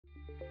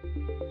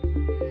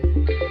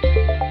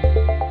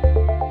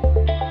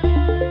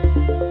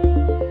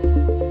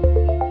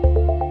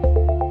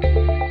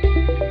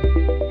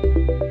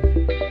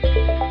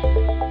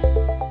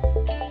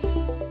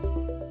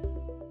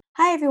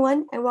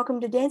and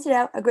welcome to Dance It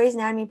Out, a Grey's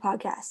Anatomy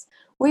podcast.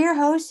 We're your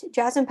hosts,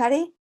 Jasmine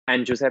Petty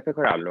and Giuseppe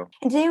Corallo.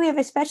 And today we have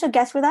a special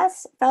guest with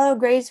us, fellow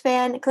Grey's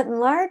fan Clinton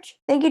Large.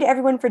 Thank you to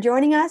everyone for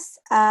joining us.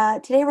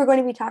 Today we're going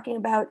to be talking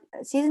about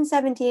Season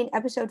 17,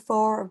 Episode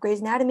 4 of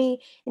Grey's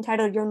Anatomy,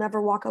 entitled You'll Never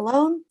Walk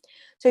Alone.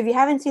 So if you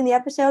haven't seen the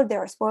episode, there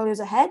are spoilers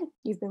ahead.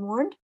 You've been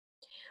warned.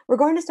 We're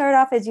going to start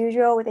off as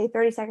usual with a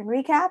 30-second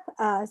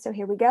recap, so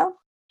here we go.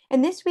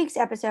 In this week's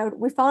episode,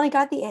 we finally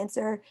got the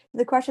answer to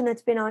the question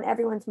that's been on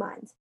everyone's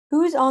minds.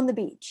 Who's on the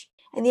beach?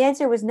 And the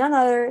answer was none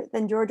other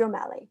than George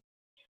O'Malley.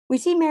 We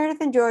see Meredith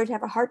and George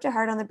have a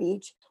heart-to-heart on the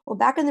beach, while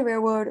back on the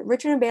railroad,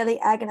 Richard and Bailey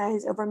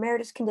agonize over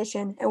Meredith's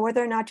condition and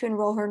whether or not to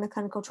enroll her in a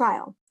clinical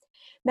trial.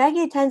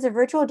 Maggie attends a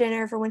virtual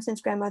dinner for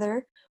Winston's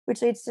grandmother,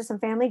 which leads to some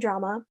family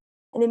drama,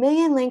 and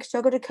Amelia and Link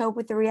struggle to cope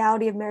with the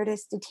reality of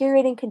Meredith's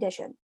deteriorating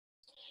condition.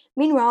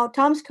 Meanwhile,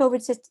 Tom's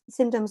COVID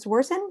symptoms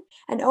worsen,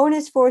 and Owen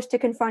is forced to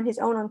confront his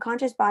own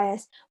unconscious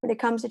bias when it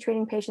comes to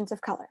treating patients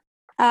of color.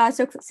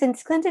 So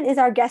since Clinton is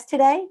our guest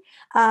today,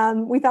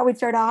 we thought we'd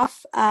start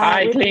off.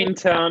 Hi,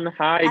 Clinton.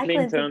 Hi,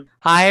 Clinton.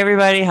 Hi,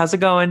 everybody. How's it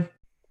going?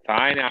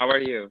 Fine. How are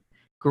you?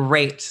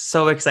 Great.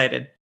 So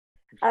excited.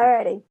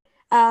 Alrighty.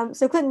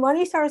 So Clinton, why don't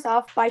you start us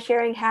off by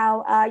sharing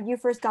how you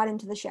first got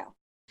into the show?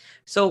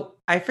 So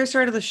I first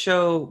started the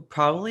show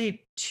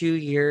probably 2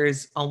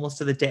 years, almost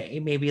to the day,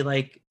 maybe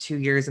like 2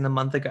 years and a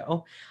month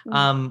ago.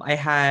 I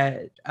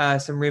had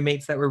some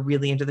roommates that were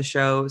really into the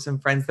show, some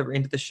friends that were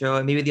into the show,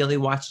 and maybe they only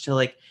watched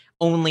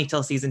only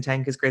till season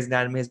 10 because Grey's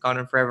Anatomy has gone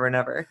on forever and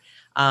ever.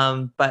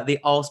 But they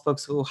all spoke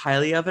so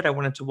highly of it. I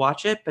wanted to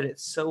watch it, but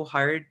it's so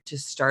hard to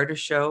start a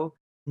show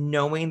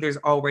knowing there's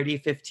already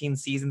 15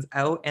 seasons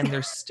out and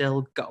they're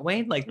still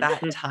going, like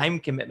that time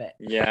commitment.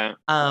 Yeah.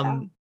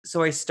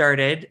 So I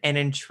started, and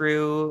in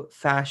true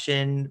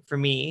fashion for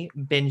me,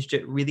 binged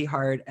it really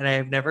hard, and I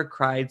have never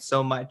cried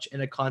so much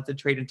in a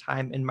concentrated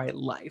time in my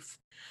life.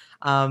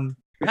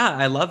 Yeah,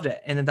 I loved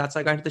it. And then that's how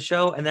I got into the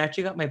show. And I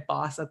actually got my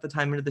boss at the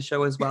time into the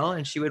show as well.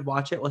 And she would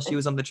watch it while she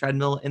was on the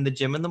treadmill in the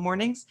gym in the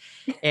mornings.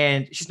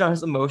 And she's not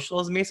as emotional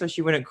as me, so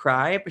she wouldn't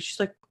cry. But she's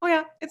like, oh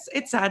yeah,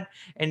 it's sad.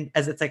 And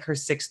as it's like her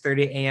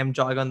 6:30 a.m.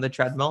 jog on the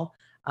treadmill.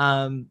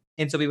 And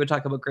so we would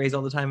talk about Grey's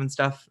all the time and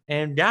stuff.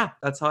 And yeah,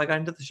 that's how I got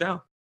into the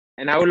show.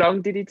 And how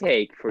long did it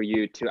take for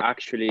you to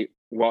actually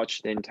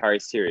watch the entire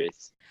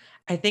series?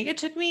 I think it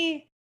took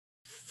me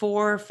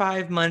 4 or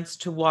 5 months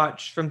to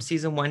watch from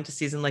season 1 to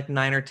season like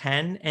 9 or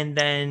 10. And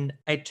then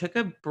I took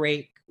a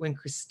break when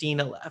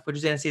Christina left, which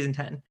was in season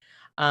 10.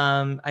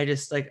 I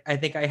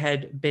think I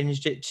had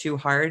binged it too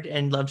hard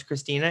and loved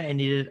Christina and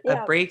needed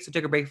a break. So I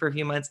took a break for a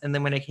few months. And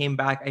then when I came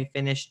back, I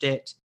finished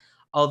it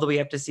all the way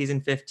up to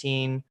season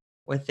 15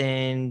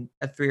 within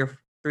 3 or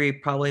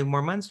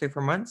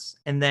 4 months.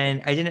 And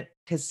then I didn't,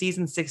 because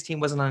season 16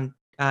 wasn't on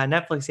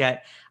Netflix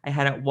yet. I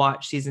hadn't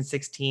watched season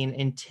 16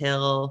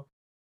 until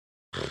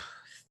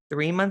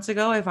 3 months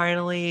ago. I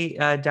finally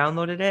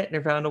downloaded it and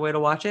I found a way to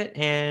watch it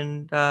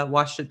and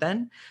watched it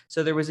then.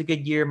 So there was a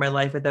good year in my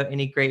life without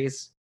any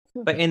Greys.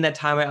 But in that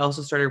time, I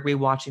also started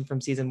rewatching from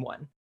season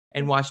 1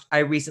 and I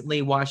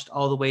recently watched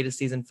all the way to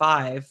season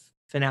 5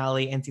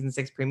 finale and season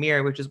 6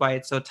 premiere, which is why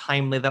it's so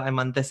timely that I'm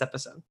on this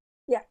episode.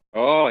 Yeah.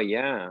 Oh,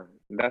 yeah.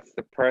 That's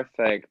the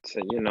perfect,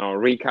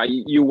 recap.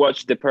 You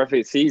watched the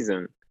perfect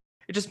season.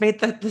 It just made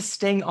the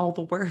sting all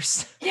the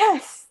worse.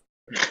 Yes.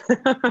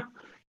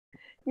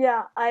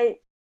 Yeah,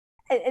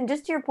 and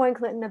just to your point,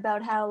 Clinton,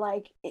 about how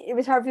like it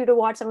was hard for you to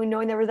watch something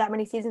knowing there were that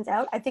many seasons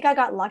out. I think I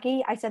got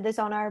lucky. I said this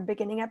on our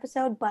beginning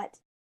episode, but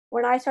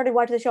when I started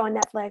watching the show on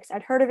Netflix,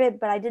 I'd heard of it,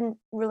 but I didn't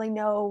really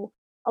know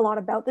a lot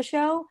about the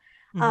show.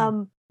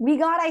 Mm-hmm. We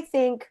got, I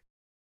think,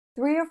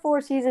 3 or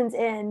 4 seasons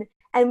in,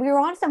 and we were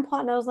on some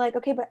plot, and I was like,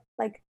 okay, but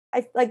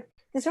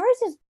the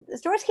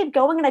stories keep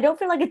going, and I don't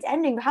feel like it's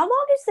ending. How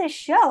long is this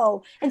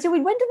show? And so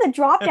we went to the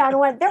drop down and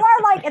went, there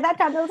are at that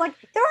time, there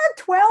are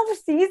 12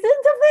 seasons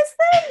of this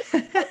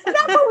thing.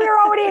 That's what we were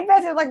already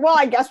invested. Like, well,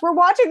 I guess we're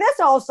watching this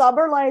all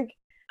summer. Like,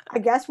 I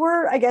guess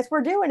we're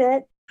doing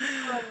it.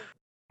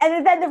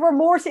 And then there were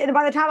more. And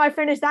by the time I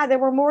finished that, there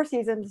were more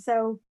seasons.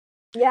 So,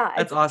 yeah,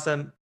 that's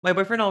awesome. My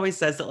boyfriend always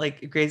says that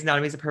like Grey's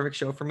Anatomy is a perfect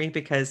show for me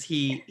because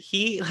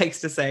he likes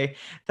to say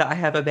that I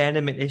have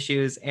abandonment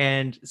issues.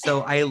 And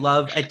so I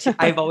love,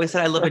 I've always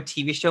said I love a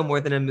TV show more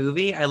than a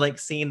movie. I like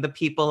seeing the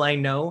people I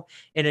know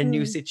in a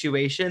new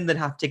situation that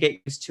have to get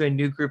used to a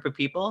new group of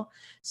people.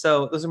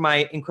 So those are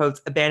my, in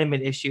quotes,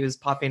 abandonment issues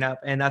popping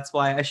up. And that's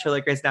why I feel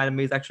like Grey's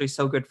Anatomy is actually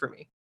so good for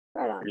me.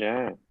 Right on.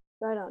 Yeah.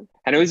 Right on.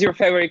 And who's your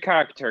favorite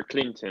character,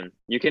 Clinton?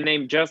 You can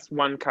name just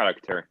one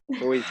character.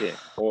 Who is it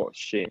or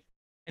she?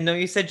 I know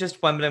you said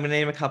just one, but I'm going to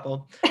name a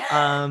couple.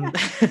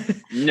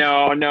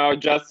 No,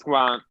 just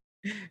one.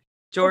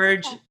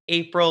 George,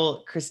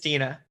 April,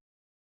 Christina.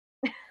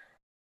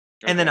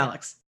 And then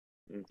Alex.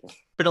 Okay.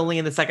 But only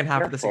in the second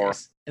half of the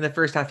series. In the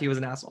first half, he was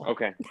an asshole.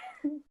 Okay.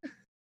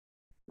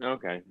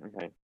 Okay.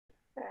 Right.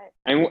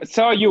 And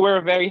so you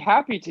were very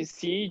happy to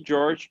see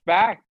George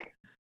back.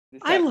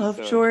 this I love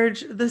episode.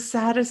 George. The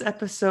saddest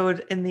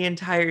episode in the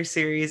entire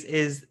series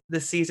is the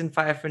season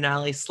 5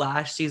 finale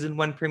 / season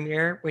 1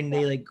 premiere when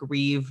they like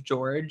grieve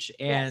George.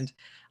 And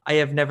I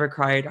have never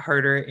cried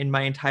harder in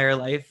my entire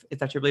life.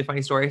 It's actually a really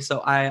funny story. So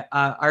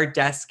our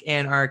desk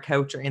and our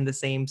couch are in the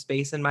same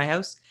space in my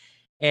house.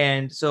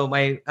 And so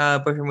my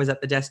boyfriend was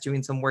at the desk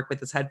doing some work with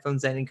his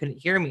headphones in and couldn't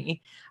hear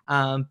me.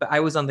 But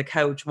I was on the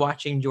couch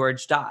watching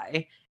George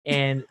die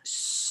and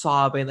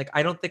sobbing. Like,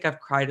 I don't think I've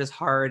cried as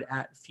hard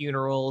at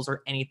funerals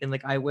or anything.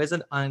 Like, I was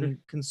an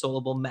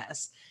unconsolable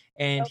mess.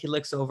 And he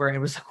looks over and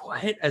was like,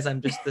 what? As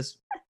I'm just this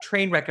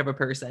train wreck of a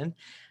person.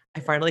 I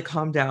finally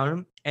calmed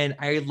down and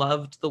I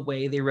loved the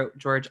way they wrote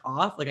George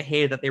off. Like, I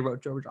hated that they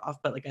wrote George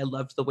off, but like, I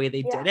loved the way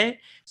they did it.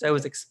 So I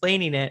was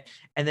explaining it.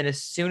 And then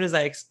as soon as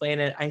I explain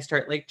it, I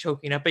start like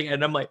choking up again.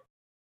 And I'm like,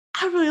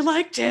 I really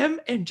liked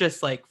him. And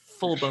just like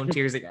full blown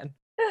tears again.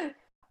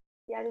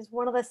 Yeah, it is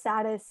one of the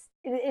saddest.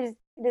 It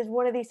is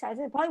one of the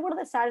saddest, probably one of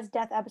the saddest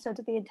death episodes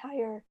of the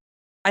entire.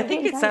 I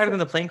think it's sadder than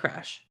the plane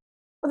crash.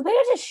 Well, the plane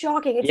crash is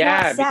shocking. It's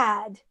not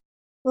sad.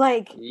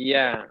 Like,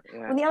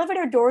 when the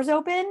elevator doors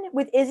open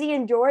with Izzy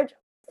and George,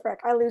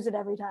 frick, I lose it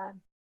every time.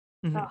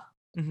 Mm-hmm. Oh.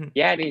 Mm-hmm.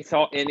 Yeah, and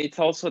it's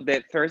also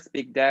the first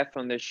big death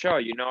on the show.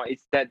 You know,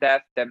 it's that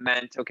death that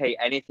meant, okay,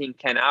 anything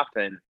can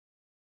happen.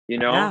 You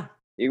know. Yeah.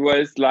 It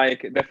was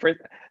like the first,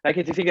 like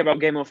if you think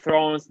about Game of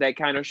Thrones, that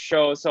kind of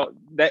show. So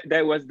that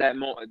was that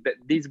moment.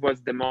 This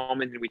was the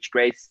moment in which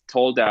Grace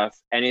told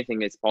us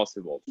anything is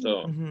possible.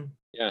 So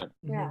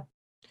yeah.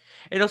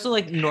 It also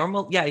like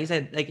you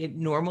said like it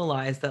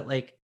normalized that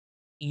like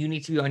you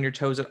need to be on your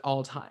toes at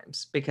all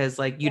times because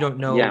like you don't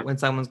know when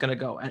someone's gonna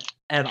go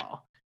at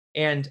all.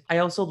 And I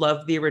also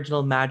love the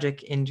original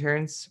Magic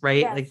interns,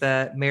 right? Like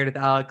the Meredith,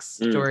 Alex,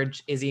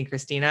 George, Izzy, and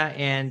Christina.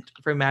 And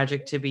for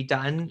Magic to be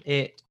done,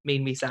 it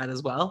made me sad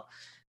as well.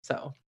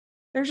 So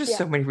there's just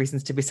so many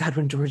reasons to be sad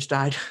when George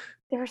died.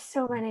 There are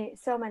so many.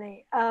 So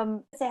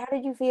how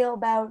did you feel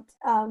about,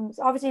 so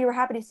obviously you were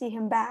happy to see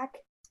him back.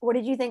 What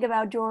did you think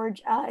about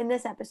George in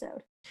this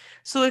episode?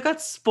 So it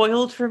got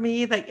spoiled for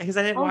me because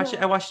I didn't watch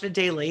it. I watched it a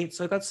day late.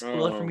 So it got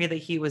spoiled for me that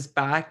he was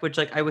back, which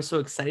like I was so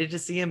excited to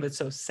see him, but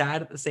so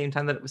sad at the same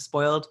time that it was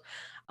spoiled.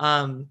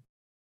 But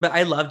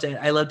I loved it.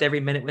 I loved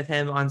every minute with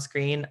him on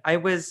screen. I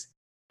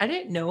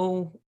didn't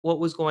know what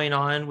was going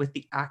on with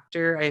the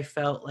actor. I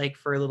felt like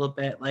for a little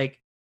bit,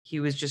 like he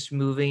was just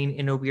moving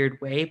in a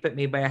weird way, but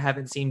maybe I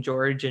haven't seen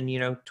George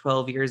in,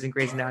 12 years in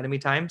Grey's Anatomy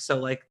time. So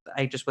like,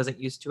 I just wasn't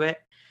used to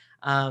it.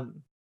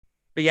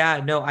 But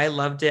yeah, no, I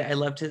loved it. I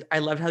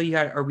loved how you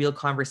had a real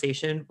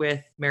conversation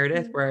with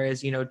Meredith,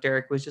 whereas,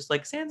 Derek was just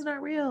like, Sam's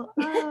not real.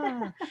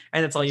 And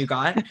that's all you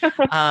got.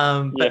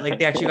 But like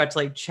they actually got to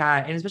like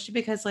chat. And especially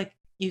because like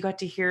you got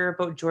to hear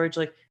about George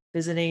like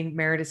visiting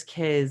Meredith's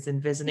kids and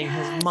visiting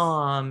his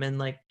mom and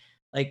like,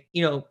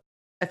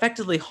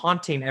 effectively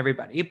haunting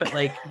everybody, but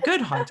like good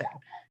haunting.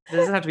 It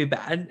doesn't have to be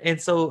bad. And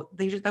so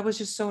that was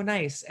just so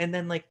nice. And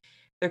then like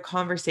their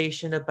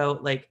conversation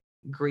about like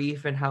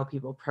grief and how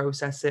people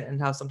process it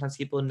and how sometimes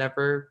people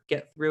never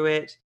get through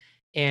it.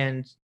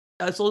 And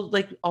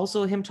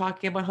also him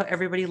talking about how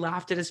everybody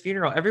laughed at his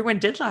funeral. Everyone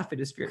did laugh at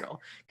his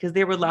funeral because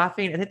they were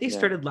laughing. I think they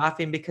started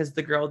laughing because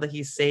the girl that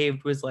he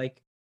saved was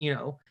like,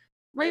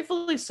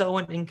 rightfully so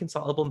an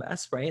inconsolable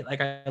mess, right?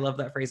 Like I love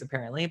that phrase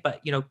apparently,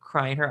 but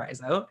crying her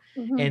eyes out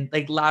and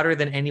like louder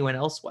than anyone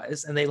else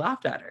was. And they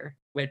laughed at her,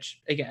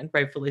 which again,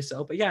 rightfully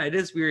so. But yeah, it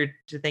is weird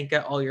to think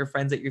that all your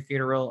friends at your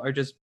funeral are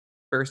just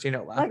bursting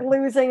out laughing. Like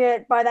losing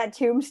it by that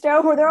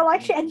tombstone where they're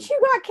like, and she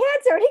got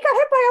cancer and he got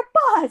hit by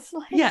a bus.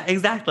 Like... Yeah,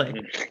 exactly.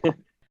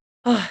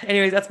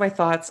 Anyways, that's my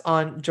thoughts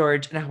on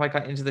George and how I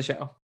got into the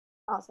show.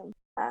 Awesome.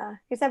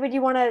 Giuseppe, do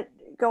you want to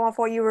go off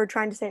what you were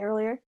trying to say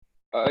earlier?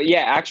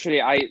 Yeah,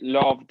 actually, I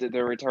loved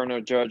the return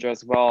of George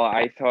as well.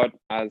 I thought,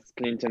 as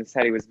Clinton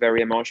said, it was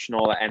very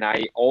emotional, and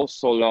I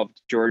also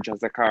loved George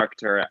as a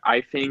character.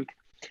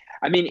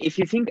 I mean, if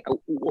you think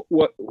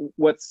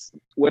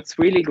what's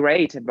really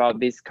great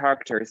about these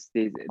characters,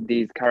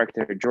 these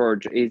character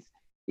George, is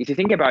if you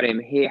think about him,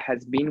 he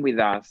has been with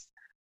us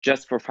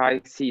just for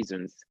 5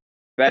 seasons,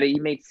 but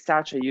he made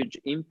such a huge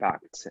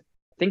impact.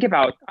 Think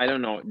about, I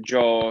don't know,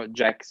 Joe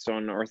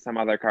Jackson or some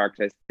other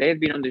characters. They've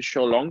been on the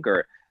show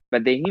longer,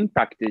 but the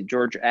impact that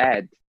George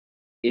had,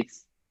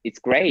 it's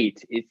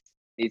great.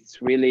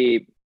 It's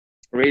really,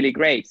 really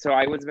great. So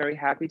I was very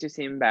happy to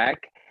see him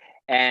back,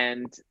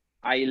 and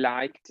I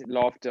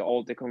loved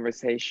all the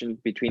conversation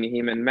between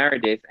him and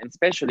Meredith, and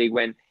especially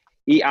when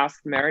he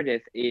asked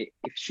Meredith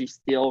if she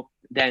still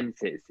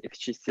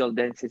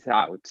dances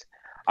out.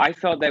 I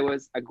thought that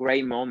was a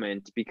great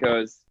moment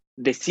because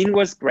the scene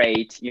was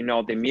great,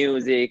 the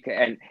music,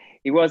 and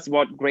it was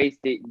what Grace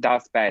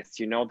does best,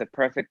 the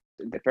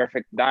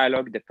perfect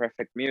dialogue, the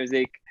perfect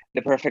music,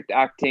 the perfect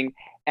acting.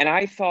 And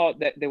I thought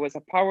that there was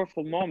a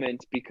powerful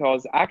moment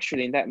because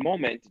actually in that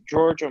moment,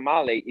 George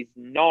O'Malley is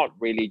not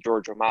really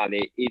George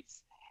O'Malley.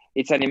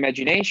 It's an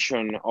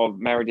imagination of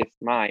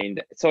Meredith's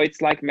mind. So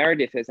it's like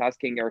Meredith is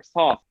asking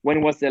herself,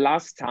 when was the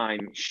last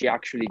time she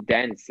actually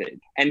danced?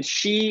 And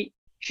she's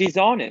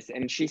honest,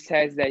 and she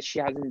says that she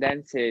hasn't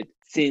danced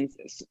since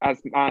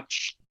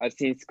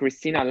since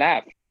Christina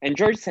left. And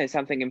George says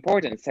something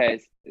important.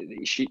 Says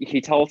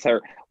he tells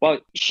her, well,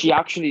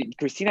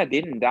 Christina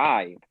didn't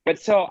die. But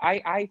so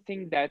I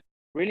think that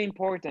really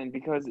important,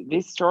 because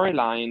this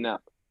storyline,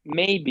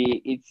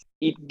 maybe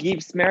it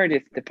gives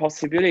Meredith the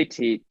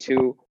possibility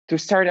to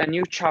start a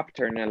new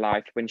chapter in her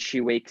life when she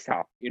wakes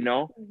up,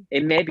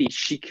 and maybe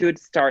she could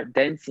start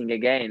dancing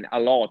again a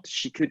lot.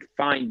 She could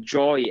find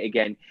joy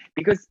again,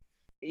 because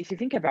if you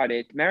think about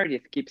it,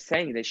 Meredith keeps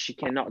saying that she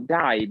cannot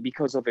die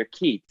because of her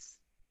kids.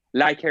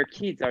 Like her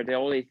kids are the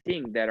only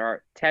thing that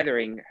are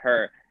tethering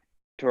her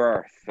to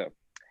Earth.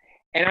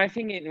 And I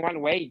think in one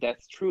way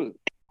that's true.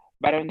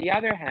 But on the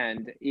other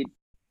hand,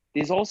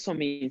 this also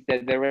means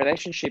that the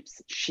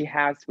relationships she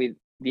has with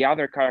the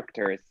other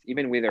characters,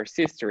 even with her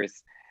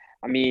sisters,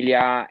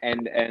 Amelia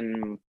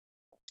and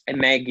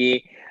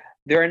Maggie,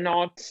 they're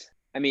not,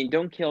 I mean,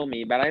 don't kill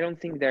me, but I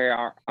don't think they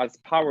are as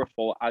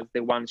powerful as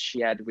the ones she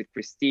had with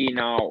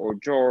Christina or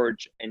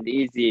George and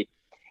Izzy.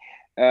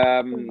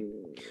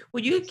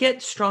 Well, you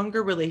get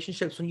stronger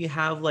relationships when you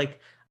have like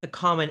a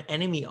common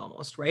enemy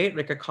almost, right?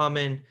 Like a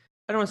common,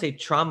 I don't want to say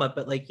trauma,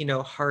 but like,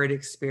 hard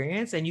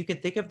experience. And you can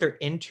think of their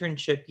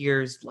internship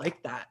years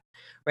like that,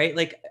 right?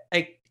 Like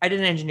I did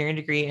an engineering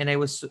degree and I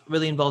was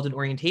really involved in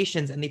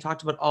orientations, and they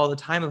talked about all the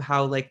time of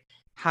how like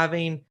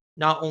having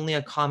not only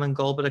a common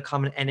goal, but a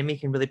common enemy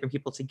can really bring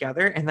people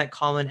together. And that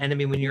common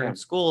enemy when you're in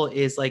school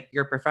is like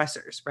your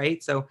professors,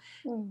 right? So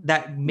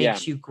that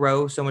makes you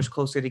grow so much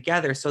closer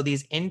together. So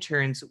these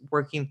interns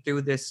working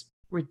through this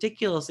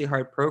ridiculously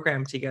hard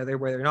program together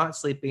where they're not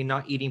sleeping,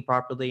 not eating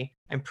properly.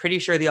 I'm pretty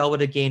sure they all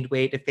would have gained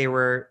weight if they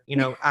were,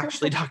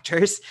 actually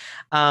doctors.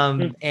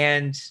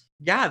 And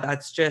yeah,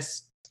 that's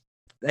just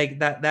like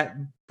that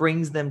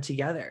brings them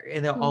together,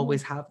 and they'll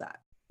always have that.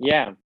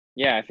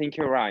 Yeah, I think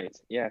you're right.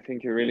 Yeah, I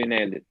think you really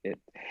nailed it.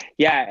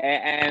 Yeah,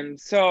 and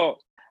so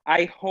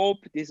I hope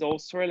this whole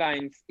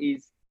storylines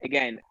is,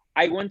 again,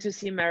 I want to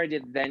see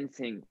Meredith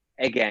dancing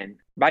again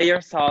by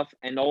herself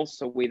and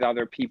also with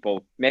other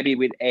people, maybe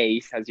with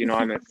Ace. As you know,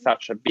 I'm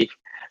such a big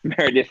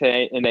Meredith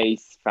and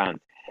Ace fan.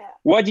 Yeah.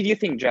 What did you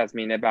think,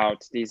 Jasmine,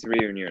 about this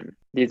reunion,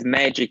 this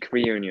magic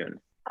reunion?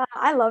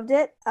 I loved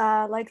it.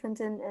 Like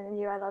Clinton and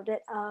you, I loved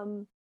it.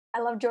 I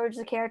love George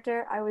the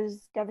character. I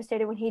was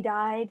devastated when he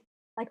died,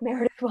 like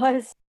Meredith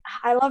was.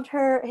 I loved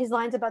his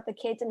lines about the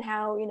kids and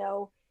how,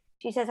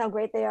 she says how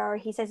great they are.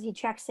 He says he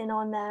checks in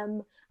on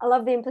them. I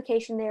love the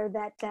implication there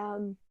that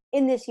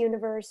in this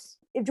universe,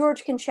 if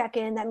George can check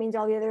in, that means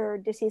all the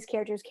other deceased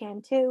characters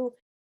can too.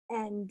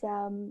 And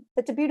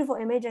that's a beautiful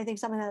image. I think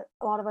something that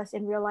a lot of us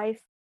in real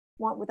life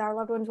want with our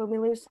loved ones when we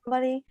lose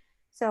somebody.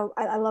 So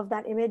I love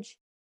that image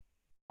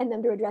and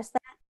them to address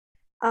that.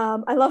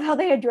 I love how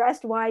they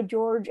addressed why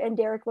George and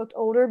Derek looked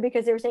older,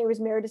 because they were saying it was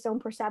Meredith's own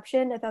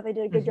perception. I thought they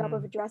did a good job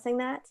of addressing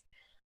that.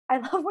 I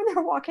love when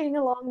they're walking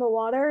along the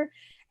water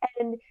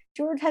and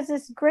George has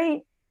this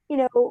great,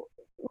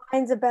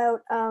 lines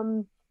about,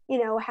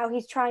 how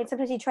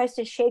sometimes he tries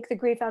to shake the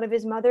grief out of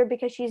his mother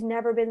because she's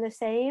never been the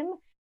same.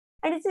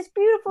 And it's this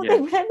beautiful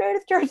thing that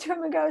Meredith turns to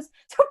him and goes,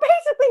 so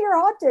basically you're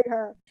haunting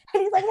her.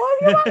 And he's like, well,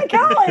 if you want to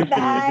call it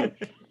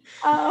that.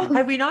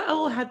 Have we not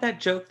all had that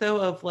joke though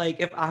of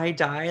like, if I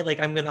die, like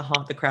I'm gonna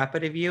haunt the crap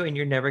out of you and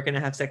you're never gonna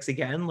have sex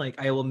again, like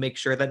I will make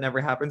sure that never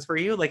happens for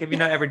you? Like, have you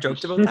not ever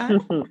joked about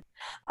that?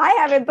 I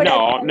haven't, but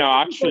no,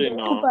 actually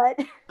no.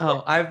 But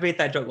oh, I've made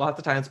that joke lots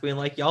of times, being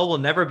like, y'all will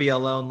never be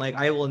alone, like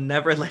I will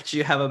never let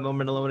you have a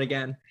moment alone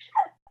again.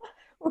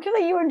 Well,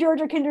 clearly you and George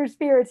are kindred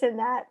spirits in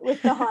that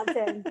with the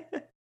haunting.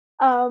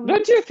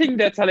 Don't you think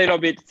that's a little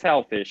bit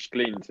selfish,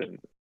 Clinton?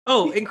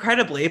 Oh,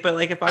 incredibly. But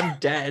like, if I'm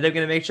dead, I'm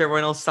going to make sure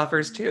everyone else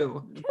suffers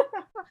too.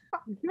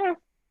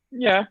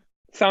 Yeah.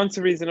 Sounds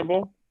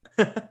reasonable.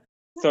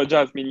 So,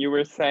 Jasmine, you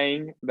were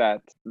saying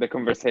that the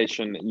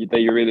conversation, that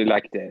you really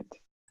liked it.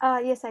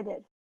 Yes, I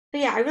did.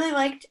 But yeah, I really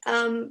liked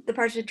the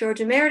parts with George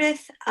and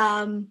Meredith.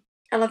 I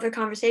love their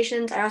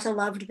conversations. I also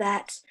loved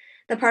that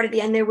the part at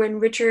the end there when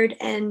Richard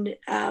and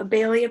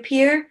Bailey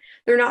appear.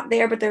 They're not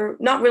there, but they're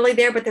not really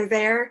there, but they're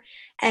there.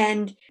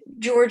 And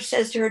George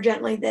says to her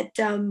gently that,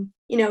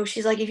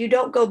 she's like, if you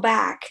don't go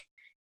back,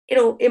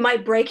 it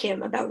might break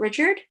him about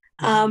Richard.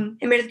 And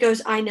Meredith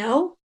goes, I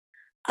know.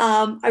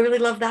 I really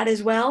love that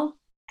as well.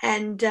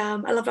 And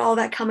I loved all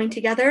that coming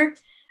together.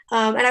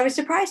 And I was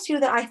surprised too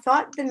that I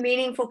thought the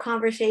meaningful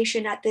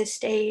conversation at this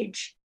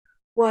stage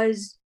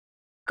was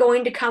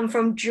going to come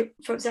from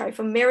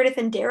Meredith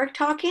and Derek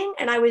talking,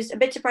 and I was a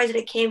bit surprised that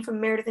it came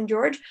from Meredith and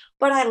George,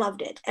 but I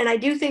loved it. And I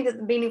do think that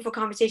the meaningful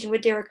conversation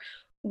with Derek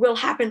will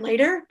happen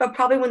later, but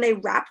probably when they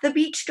wrap the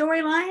beach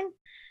storyline.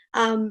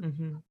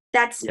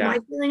 That's my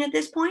feeling at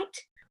this point.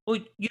 Well,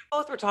 you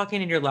both were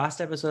talking in your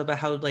last episode about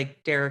how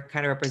like Derek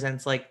kind of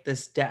represents like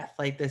this death,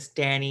 like this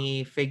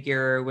Danny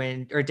figure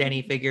when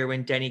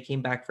Denny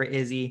came back for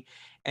Izzy,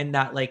 and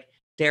that like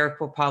Derek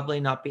will probably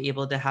not be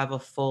able to have a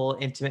full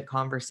intimate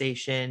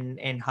conversation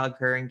and hug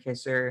her and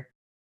kiss her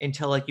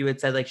until, like you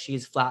had said, like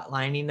she's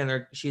flatlining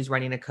and she's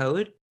running a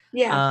code.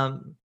 Yeah.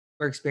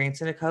 Or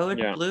experiencing a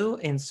code, Blue.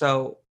 And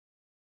so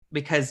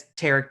because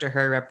Tarek to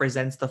her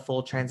represents the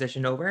full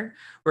transition over,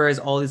 whereas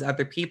all these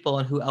other people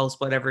and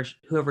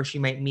whoever she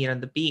might meet on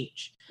the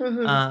beach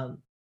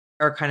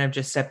are kind of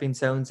just stepping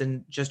stones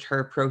and just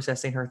her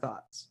processing her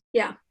thoughts.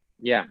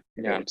 Yeah,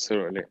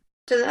 absolutely.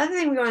 So the other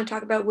thing we want to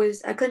talk about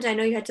was, Clinton, I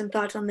know you had some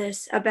thoughts on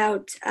this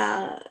about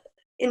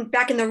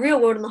back in the real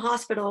world in the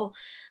hospital.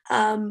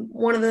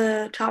 One of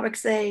the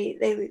topics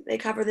they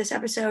cover this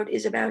episode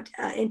is about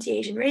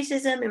anti-Asian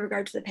racism in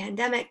regard to the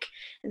pandemic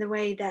and the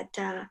way that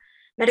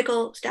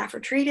medical staff are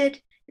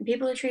treated and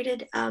people are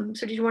treated.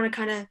 So did you want to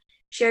kind of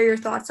share your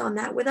thoughts on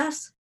that with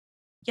us?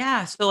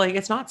 Yeah, so like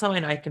it's not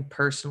something I can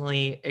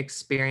personally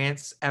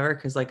experience ever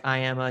because like I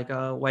am like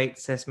a white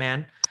cis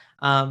man.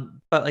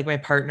 But like my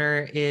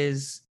partner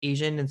is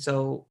Asian, and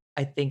so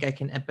I think I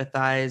can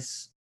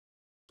empathize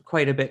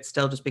quite a bit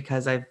still just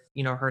because I've,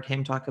 heard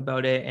him talk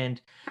about it.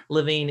 And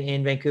living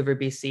in Vancouver,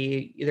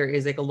 BC, there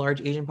is like a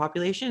large Asian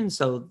population.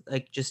 So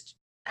like just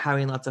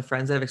having lots of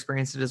friends that have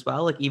experienced it as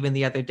well. Like even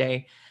the other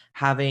day,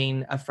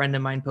 having a friend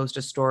of mine post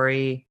a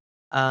story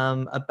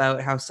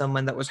about how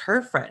someone that was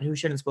her friend who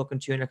she hadn't spoken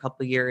to in a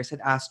couple of years had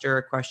asked her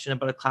a question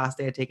about a class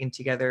they had taken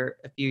together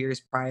a few years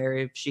prior,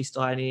 if she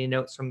still had any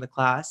notes from the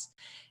class.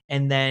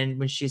 And then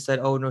when she said,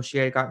 oh no, she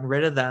had gotten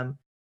rid of them,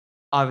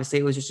 obviously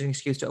it was just an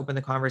excuse to open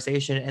the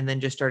conversation, and then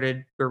just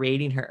started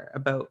berating her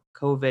about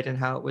COVID and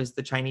how it was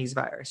the Chinese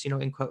virus,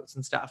 in quotes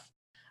and stuff.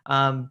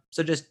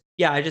 So just,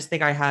 yeah, I just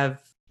think I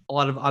have a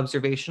lot of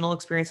observational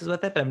experiences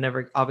with it, but I've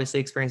never obviously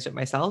experienced it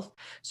myself.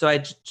 So I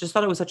just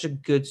thought it was such a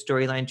good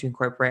storyline to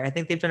incorporate. I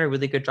think they've done a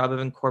really good job of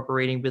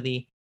incorporating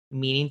really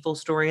meaningful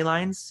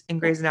storylines in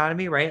Grey's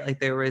Anatomy, right? Like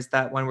there was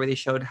that one where they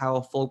showed how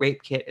a full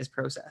rape kit is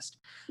processed.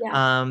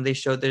 Yeah. They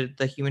showed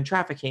the human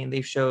trafficking.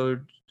 They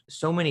showed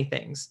so many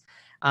things.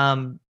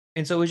 And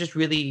so it was just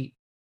really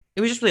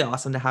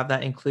awesome to have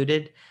that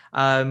included.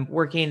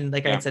 Working,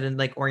 like I said, in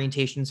like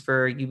orientations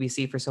for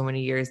UBC for so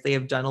many years, they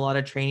have done a lot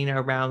of training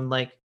around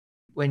like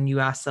when you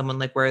ask someone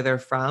like where they're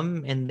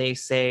from and they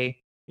say,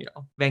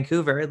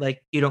 Vancouver,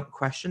 like you don't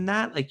question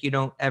that. Like you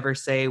don't ever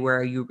say, where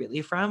are you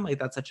really from? Like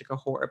that's such like a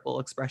horrible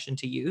expression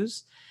to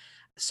use.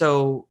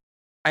 So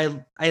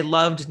I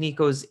loved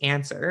Nico's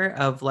answer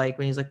of like,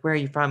 when he's like, where are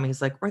you from? And he's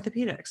like,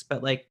 orthopedics.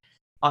 But like,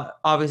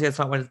 obviously that's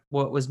not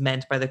what was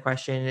meant by the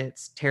question.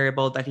 It's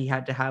terrible that he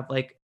had to have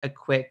like a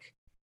quick,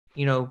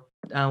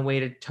 way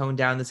to tone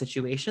down the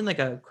situation, like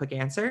a quick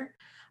answer.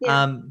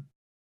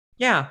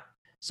 Yeah.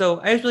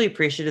 So I just really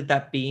appreciated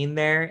that being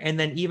there. And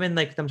then even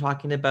like them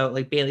talking about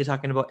like Bailey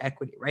talking about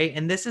equity, right?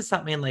 And this is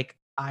something like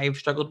I've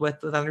struggled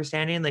with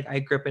understanding. Like I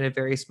grew up in a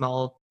very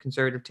small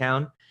conservative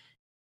town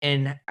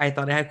and I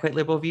thought I had quite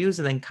liberal views.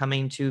 And then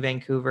coming to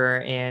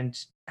Vancouver and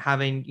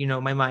having,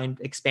 my mind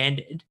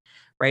expanded,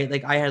 right?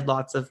 Like I had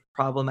lots of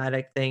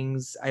problematic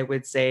things I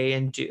would say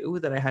and do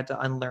that I had to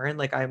unlearn.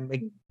 Like I'm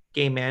a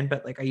gay man,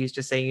 but like I used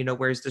to say,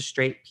 where's the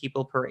straight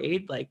people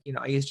parade? Like,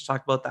 I used to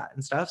talk about that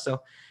and stuff.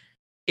 So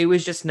it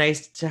was just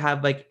nice to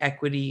have like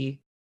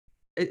equity.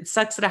 It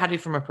sucks that I had to be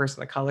from a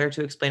person of color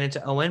to explain it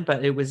to Owen,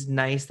 but it was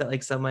nice that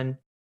like someone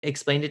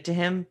explained it to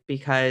him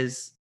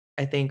because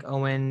I think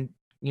Owen,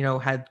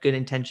 had good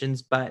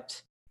intentions,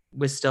 but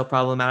was still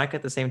problematic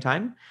at the same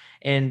time.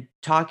 And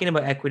talking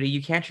about equity,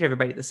 you can't treat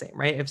everybody the same,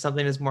 right? If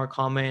something is more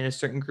common in a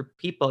certain group of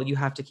people, you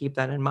have to keep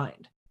that in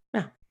mind.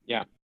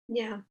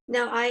 Yeah.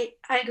 No, I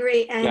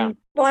agree. And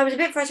well, I was a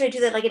bit frustrated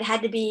too that like it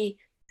had to be,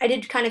 I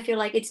did kind of feel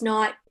like it's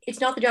not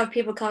the job of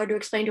people of color to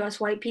explain to us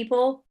white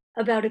people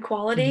about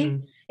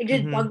equality. It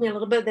did bug me a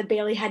little bit that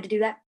Bailey had to do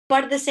that.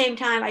 But at the same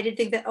time, I did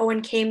think that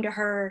Owen came to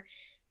her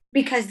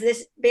because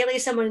Bailey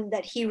is someone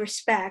that he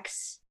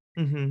respects,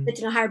 that's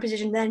in a higher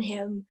position than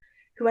him,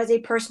 who as a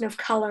person of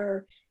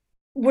color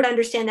would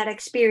understand that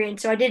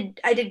experience. So I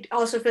did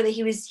also feel that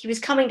he was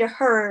coming to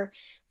her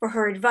for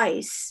her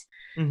advice.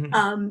 And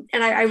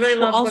I really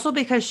love also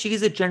because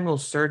she's a general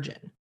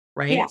surgeon,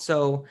 right? Yeah.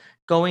 So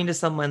going to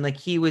someone like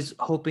he was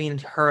hoping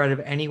her out of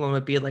anyone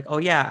would be like, oh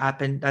yeah,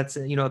 that's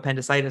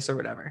appendicitis or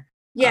whatever.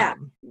 Yeah.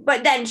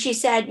 But then she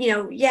said,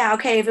 yeah,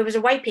 okay, if it was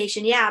a white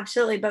patient, yeah,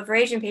 absolutely. But for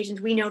Asian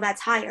patients, we know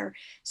that's higher.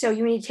 So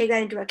you need to take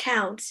that into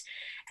account.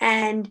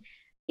 And,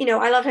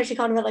 I love how she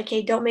called him like,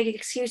 hey, don't make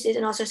excuses.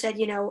 And also said,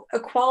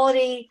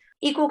 equality,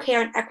 equal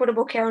care and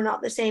equitable care are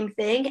not the same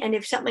thing. And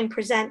if something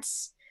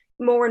presents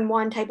more in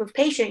one type of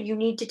patient, you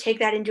need to take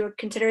that into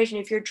consideration.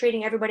 If you're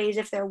treating everybody as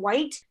if they're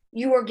white,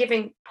 you are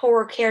giving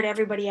poorer care to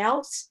everybody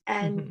else.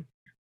 And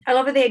I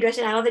love that they addressed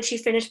it. I love that she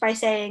finished by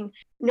saying,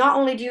 not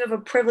only do you have a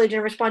privilege and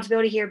a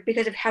responsibility here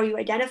because of how you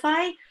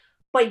identify,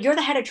 but you're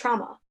the head of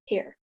trauma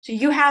here. So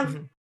you have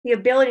the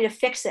ability to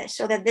fix this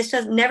so that this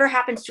never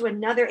happens to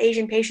another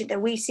Asian patient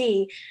that we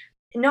see.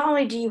 And not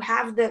only do you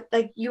have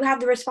you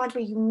have the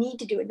responsibility, you need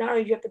to do it. Not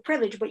only do you have the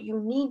privilege, but you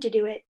need to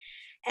do it.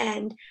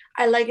 And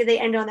I like that they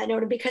end on that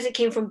note. And because it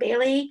came from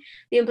Bailey,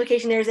 the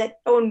implication there is that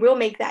Owen will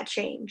make that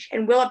change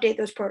and will update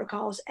those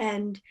protocols.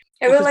 And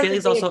I really like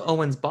Bailey's also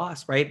Owen's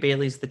boss, right?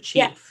 Bailey's the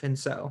chief. And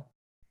so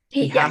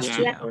he has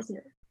to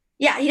listen.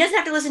 Yeah, he doesn't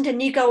have to listen to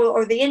Nico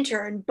or the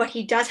intern, but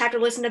he does have to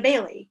listen to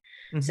Bailey.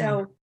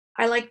 So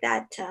I like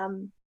that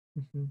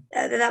Mhm.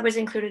 that was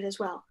included as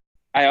well.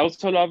 I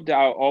also loved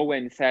how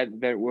Owen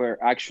said there were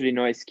actually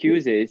no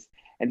excuses,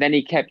 and then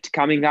he kept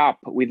coming up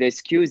with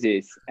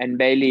excuses, and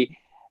Bailey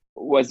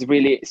was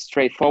really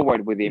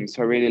straightforward with him.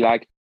 So I really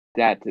liked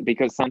that,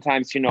 because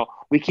sometimes,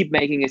 we keep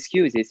making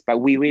excuses, but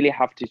we really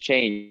have to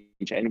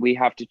change, and we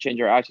have to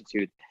change our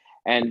attitude.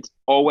 And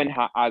Owen,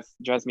 as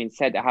Jasmine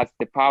said, has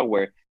the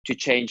power to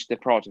change the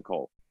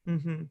protocol.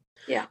 Mm-hmm.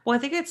 Yeah. Well, I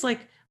think it's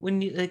like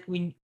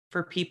when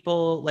for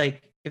people,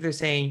 like if they're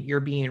saying you're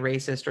being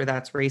racist or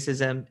that's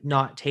racism,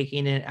 not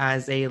taking it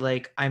as a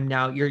like I'm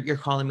now you're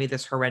calling me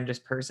this horrendous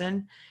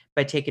person,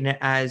 but taking it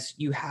as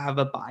you have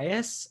a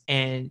bias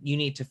and you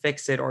need to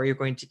fix it or you're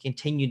going to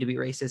continue to be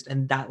racist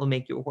and that will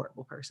make you a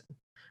horrible person.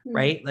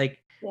 Right?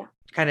 Like Yeah.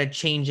 kind of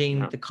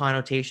changing the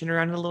connotation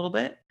around it a little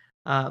bit.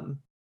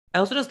 I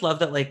also just love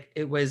that like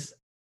it was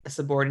a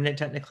subordinate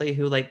technically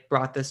who like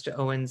brought this to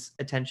Owen's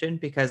attention,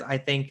 because I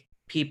think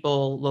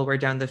people lower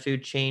down the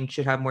food chain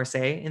should have more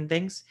say in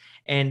things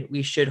and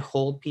we should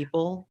hold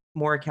people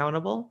more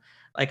accountable.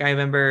 Like I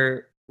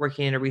remember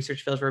working in a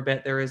research field for a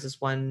bit, there was this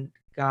one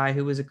guy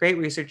who was a great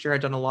researcher,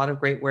 had done a lot of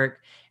great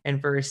work,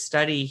 and for his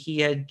study he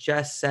had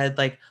just said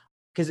like,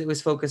 because it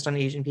was focused on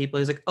Asian people,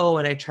 he's like, oh,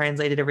 and I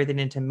translated everything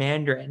into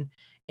Mandarin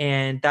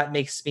and that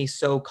makes me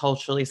so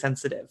culturally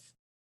sensitive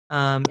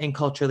and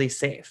culturally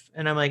safe.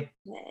 And I'm like,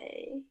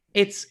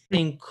 it's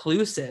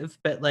inclusive,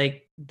 but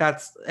like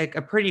that's like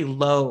a pretty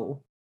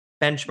low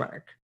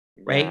benchmark,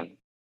 right? Yeah.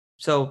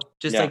 So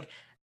just like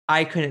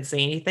I couldn't say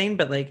anything,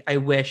 but like I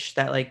wish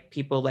that like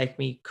people like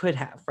me could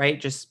have, right?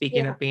 Just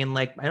speaking up, being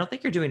like, I don't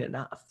think you're doing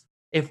enough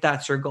if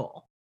that's your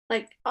goal.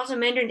 Like also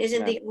Mandarin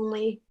isn't the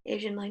only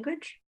Asian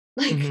language.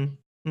 Like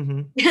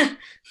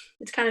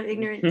it's kind of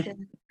ignorant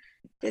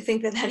to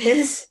think that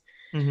is.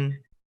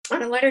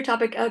 On a lighter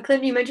topic,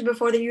 Clinton, you mentioned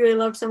before that you really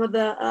loved some of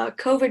the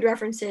COVID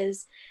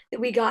references that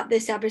we got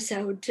this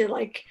episode to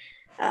like,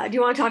 do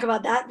you want to talk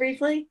about that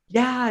briefly?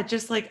 Yeah,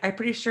 just like I'm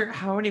pretty sure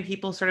how many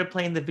people started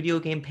playing the video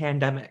game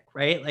Pandemic,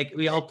 right? Like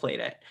we all played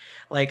it.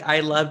 Like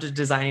I loved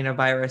designing a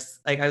virus.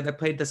 Like I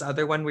played this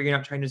other one where you're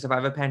not trying to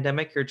survive a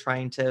pandemic, you're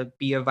trying to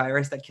be a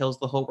virus that kills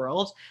the whole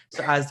world.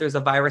 So as there's a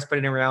virus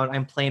spreading around,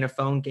 I'm playing a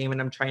phone game and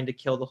I'm trying to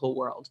kill the whole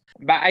world.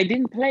 But I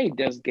didn't play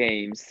those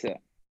games.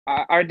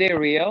 Are they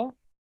real?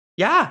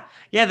 Yeah.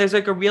 There's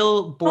like a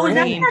real board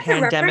game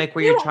Pandemic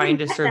where you're trying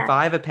to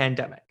survive a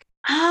pandemic.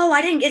 Oh,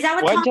 I didn't. Is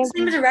that what Thomas'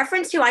 name was a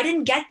reference to? I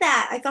didn't get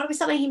that. I thought it was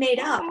something he made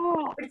up.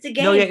 But it's a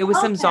game. No, yeah, it was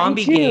some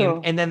zombie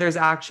game, and then there's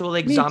actual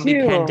like zombie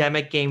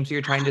pandemic games where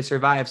you're trying to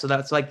survive. So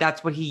that's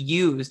what he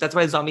used. That's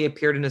why zombie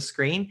appeared in his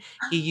screen.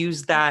 He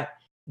used that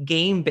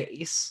game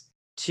base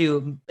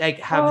to like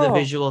have the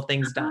visual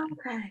things done.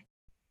 Okay.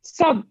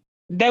 So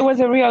there was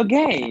a real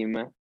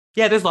game.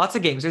 Yeah, there's lots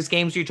of games. There's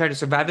games where you try to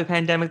survive a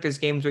pandemic. There's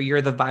games where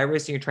you're the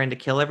virus and you're trying to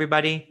kill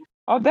everybody.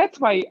 Oh, that's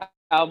why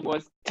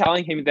was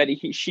telling him that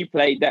she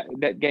played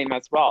that game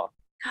as well.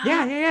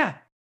 Yeah.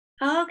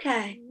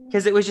 Okay.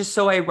 Because it was just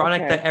so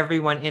ironic that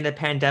everyone in a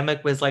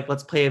pandemic was like,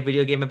 let's play a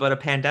video game about a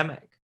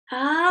pandemic.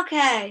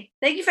 Okay.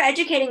 Thank you for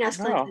educating us,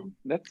 Clinton.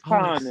 That's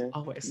fun.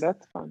 Always.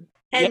 That's fun.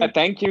 And,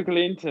 thank you,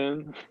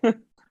 Clinton.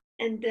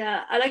 And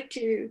I like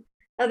to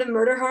the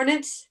murder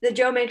hornets. The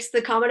Joe makes the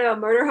comment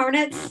about murder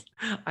hornets.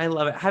 I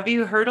love it. Have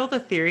you heard all the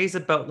theories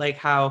about like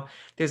how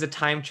there's a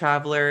time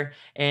traveler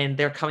and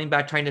they're coming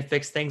back trying to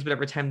fix things, but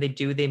every time they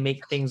do, they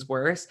make things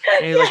worse?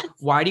 And you're like,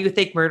 why do you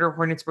think murder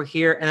hornets were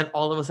here? And then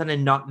all of a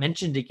sudden not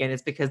mentioned again?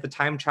 It's because the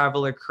time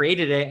traveler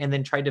created it and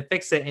then tried to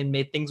fix it and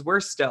made things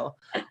worse still.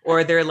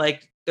 Or they're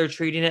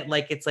treating it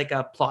like it's like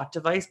a plot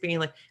device, being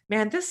like,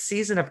 man, this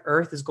season of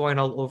Earth is going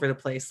all over the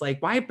place.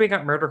 Like, why bring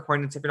up murder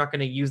hornets if you're not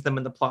going to use them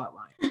in the plot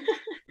line?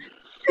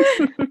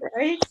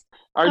 Right?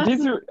 Are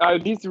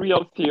these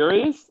real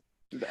theories?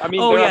 I mean,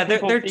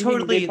 they're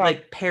totally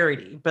like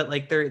parody, but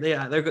like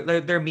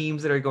they're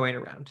memes that are going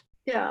around.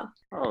 Yeah.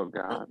 Oh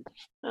God.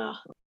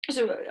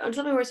 So on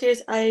something more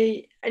serious,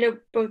 I know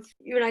both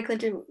you and I,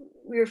 Clinton,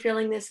 we were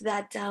feeling this,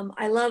 that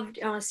I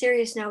loved on a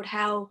serious note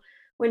how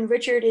when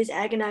Richard is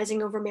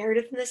agonizing over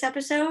Meredith in this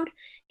episode,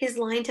 his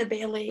line to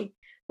Bailey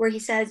where he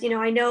says,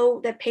 I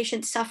know that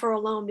patients suffer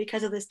alone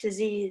because of this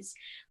disease,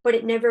 but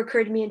it never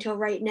occurred to me until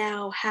right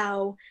now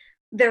how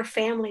their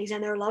families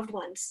and their loved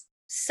ones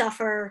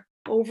suffer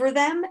over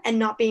them and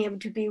not being able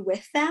to be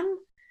with them.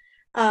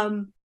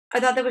 I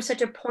thought that was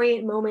such a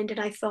poignant moment, and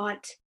I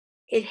thought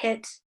it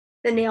hit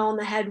the nail on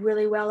the head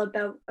really well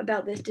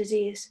about this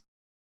disease.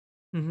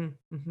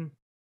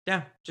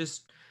 Yeah,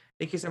 just I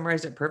think you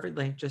summarized it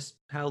perfectly. Just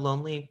how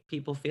lonely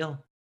people feel,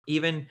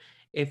 even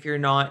if you're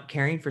not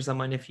caring for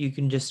someone, if you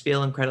can just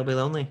feel incredibly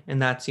lonely,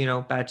 and that's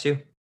bad too.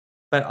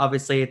 But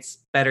obviously, it's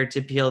better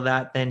to feel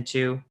that than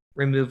to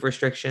remove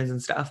restrictions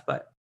and stuff.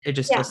 But it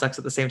just still sucks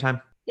at the same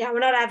time. Yeah, we're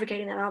not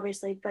advocating that,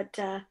 obviously, but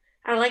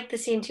I like the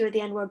scene too at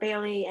the end where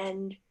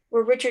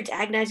where Richard's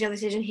agonizing on the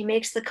decision. He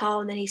makes the call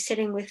and then he's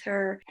sitting with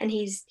her and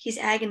he's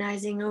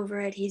agonizing over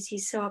it.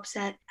 He's so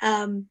upset,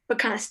 but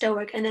kind of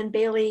stoic. And then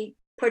Bailey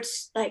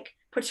puts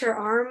her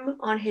arm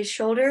on his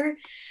shoulder,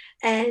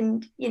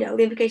 and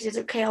the implication is,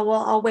 okay,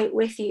 well, I'll wait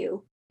with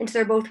you. And so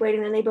they're both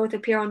waiting, and they both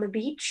appear on the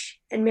beach.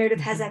 And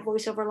Meredith has that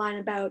voiceover line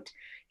about,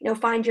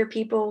 find your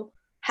people,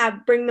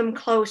 bring them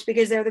close,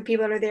 because they're the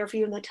people that are there for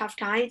you in the tough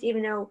times,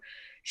 even though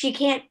she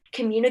can't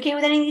communicate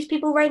with any of these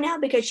people right now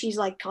because she's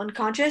like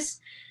unconscious,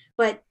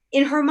 but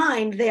in her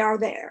mind they are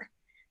there,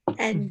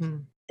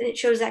 and it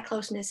shows that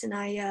closeness. And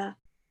I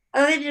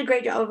thought they did a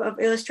great job of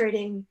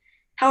illustrating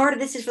how hard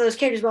this is for those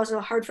characters, but also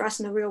hard for us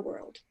in the real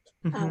world.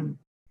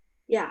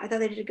 Yeah, I thought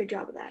they did a good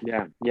job of that.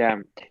 Yeah.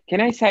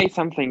 Can I say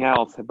something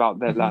else about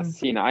that last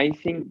scene? I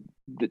think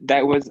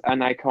that was an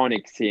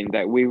iconic scene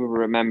that we will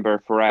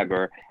remember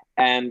forever.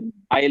 And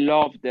I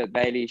love that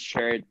Bailey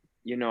shared,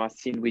 a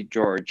scene with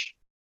George,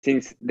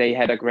 since they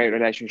had a great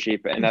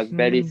relationship. And as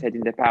Bailey said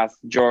in the past,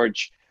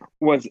 George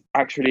was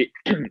actually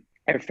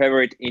her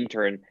favorite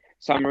intern.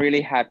 So I'm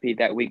really happy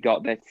that we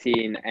got that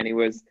scene, and it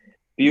was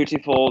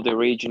beautiful. The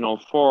original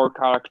 4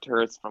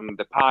 characters from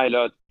the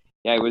pilot.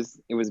 Yeah,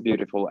 it was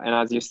beautiful. And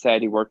as you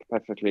said, it worked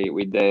perfectly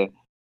with the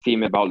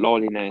theme about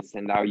loneliness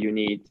and how you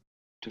need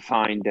to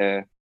find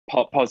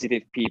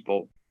positive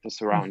people to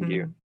surround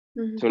you,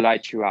 to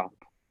light you up.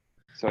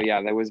 So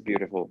yeah, that was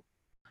beautiful.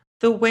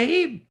 The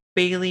way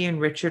Bailey and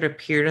Richard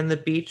appeared on the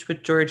beach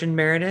with George and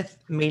Meredith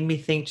made me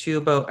think too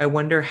about, I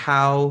wonder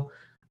how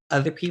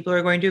other people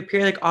are going to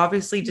appear. Like,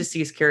 obviously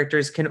deceased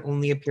characters can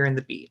only appear on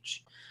the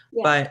beach,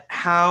 but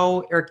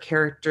how are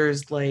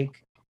characters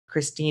like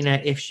Christina,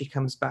 if she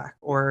comes back,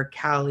 or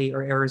Callie,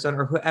 or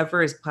Arizona, or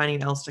whoever is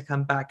planning else to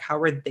come back, how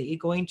are they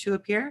going to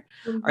appear?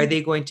 Are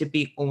they going to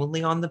be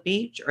only on the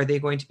beach? Are they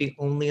going to be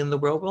only in the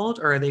real world?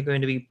 Or are they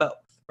going to be both?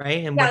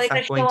 Right? And what's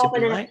that going to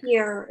be like?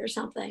 Here or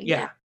something.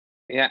 Yeah.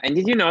 And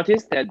did you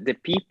notice that the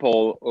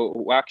people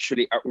who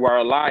actually were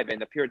alive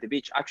and appear at the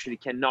beach actually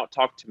cannot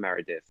talk to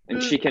Meredith,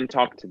 and she can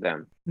talk to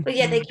them? But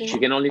yeah, they can. She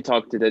can only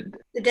talk to the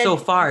dead so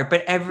far,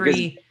 but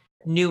every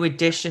new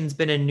edition's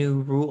been a new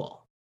rule.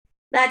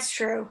 That's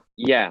true.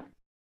 Yeah.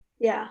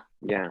 Yeah.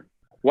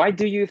 Why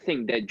do you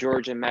think that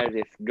George and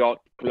Meredith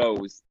got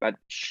close, but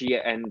she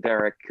and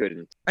Derek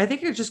couldn't? I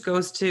think it just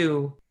goes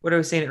to what I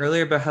was saying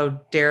earlier about how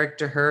Derek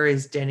to her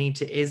is Denny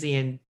to Izzy,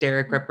 and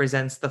Derek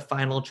represents the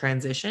final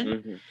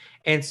transition.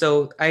 And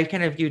so I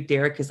kind of view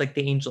Derek as like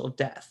the angel of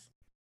death.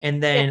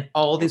 And then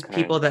all these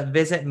people that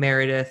visit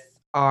Meredith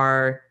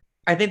are,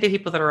 I think the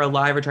people that are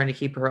alive are trying to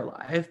keep her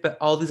alive, but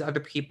all these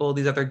other people,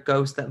 these other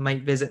ghosts that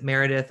might visit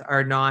Meredith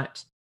are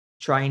not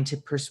trying to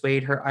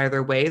persuade her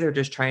either way. They're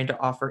just trying to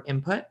offer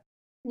input.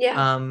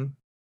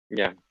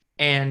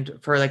 And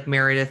for like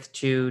Meredith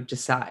to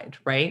decide,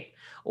 right?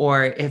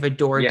 Or if a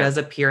door does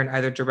appear in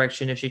either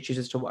direction, if she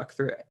chooses to walk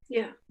through it.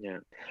 Yeah.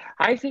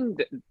 I think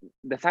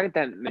the fact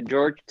that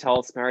George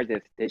tells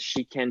Meredith that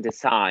she can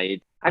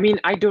decide, I mean,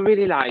 I do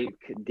really like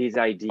this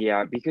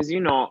idea, because,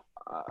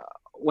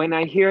 when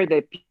I hear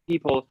that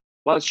people,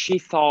 well, she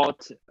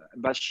thought,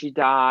 but she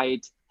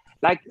died,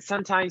 like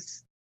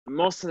sometimes,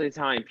 most of the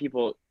time,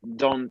 people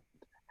don't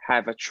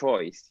have a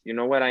choice. You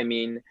know what I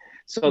mean?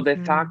 So the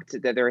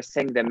fact that they're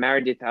saying that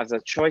Meredith has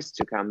a choice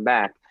to come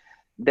back,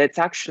 that's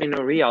actually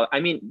not real. I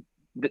mean,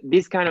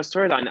 this kind of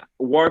storyline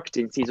worked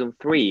in season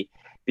 3,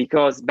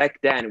 because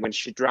back then when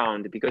she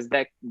drowned, because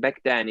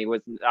back then it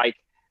was like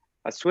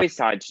a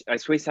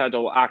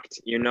suicidal act,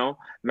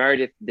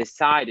 Meredith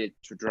decided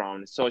to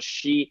drown. So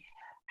she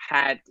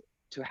had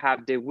to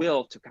have the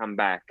will to come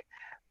back.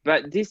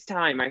 But this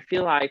time, I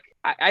feel like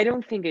I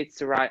don't think it's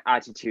the right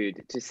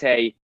attitude to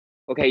say,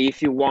 okay,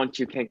 if you want,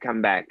 you can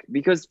come back.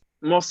 Because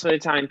most of the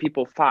time,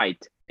 people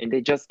fight and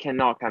they just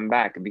cannot come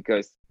back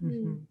because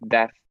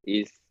death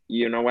is,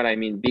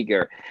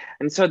 bigger.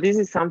 And so this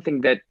is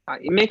something that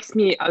it makes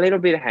me a little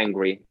bit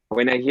angry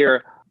when I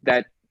hear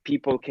that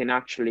people can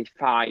actually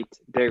fight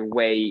their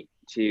way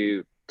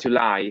to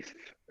life.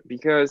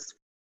 Because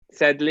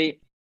sadly,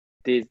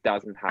 this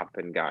doesn't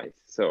happen, guys.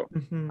 So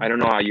I don't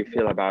know how you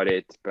feel about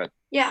it, but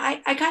yeah,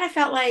 I kind of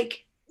felt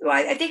like, well,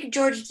 I think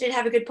George did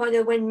have a good point,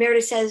 though, when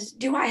Meredith says,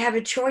 do I have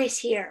a choice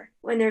here,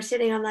 when they're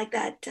sitting on like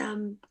that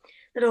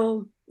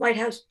little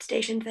lighthouse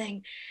station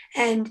thing.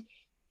 And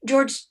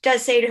George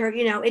does say to her,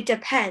 it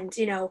depends,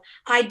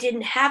 I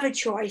didn't have a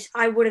choice.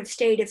 I would have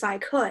stayed if I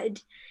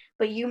could,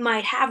 but you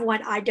might have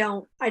one. I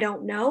don't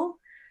know.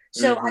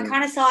 So I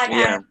kind of saw it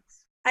as,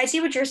 I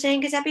see what you're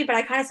saying, Giuseppe, but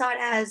I kind of saw it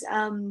as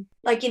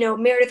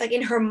Meredith, like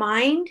in her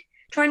mind,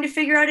 trying to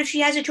figure out if she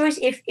has a choice.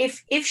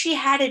 If she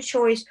had a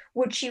choice,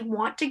 would she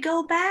want to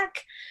go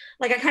back?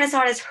 Like, I kind of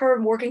saw it as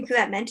her working through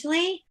that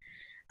mentally.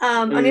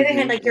 On the other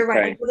hand, like, you're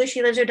right, like, whether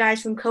she lives or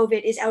dies from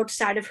COVID is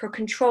outside of her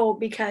control,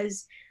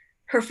 because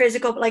her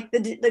physical, like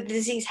the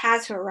disease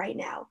has her right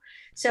now.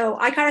 So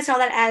I kind of saw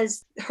that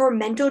as her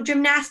mental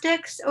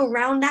gymnastics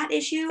around that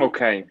issue.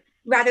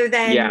 Rather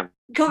than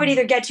COVID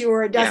either gets you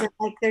or it doesn't.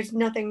 Like, there's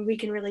nothing we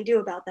can really do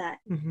about that.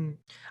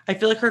 I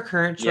feel like her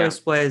current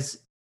choice was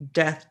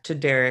death to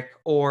Derek,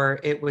 or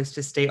it was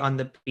to stay on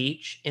the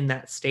beach in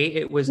that state.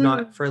 It was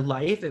not for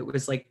life. It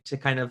was like to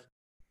kind of,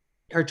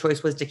 her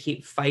choice was to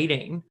keep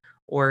fighting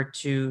or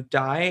to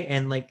die.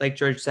 And like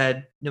George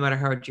said, no matter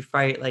how hard you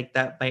fight, like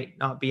that might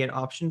not be an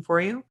option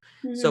for you.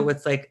 So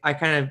it's like, I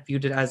kind of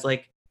viewed it as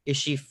like, is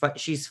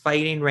she's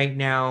fighting right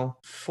now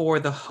for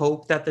the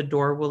hope that the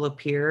door will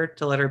appear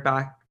to let her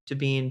back to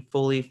being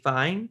fully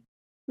fine.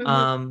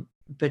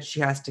 But she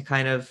has to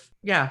kind of,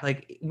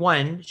 like,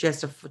 one, she has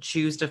to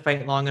choose to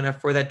fight long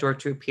enough for that door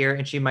to appear,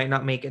 and she might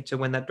not make it to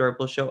when that door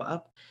will show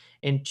up.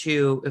 And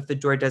two, if the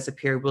door does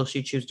appear, will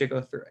she choose to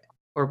go through it,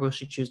 or will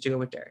she choose to go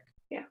with Derek?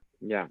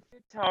 Yeah.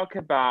 Talk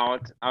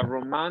about a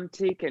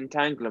romantic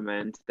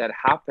entanglement that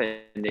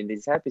happened in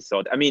this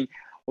episode. I mean,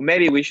 or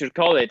maybe we should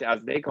call it,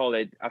 as they call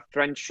it, a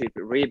friendship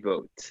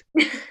reboot.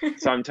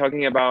 So I'm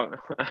talking about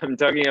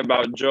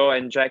Jo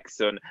and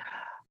Jackson.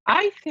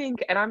 I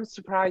think, and I'm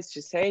surprised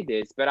to say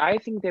this, but I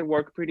think they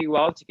work pretty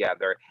well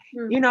together.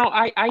 You know,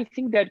 I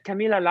think that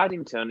Camilla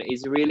Luddington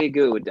is really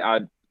good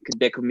at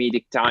the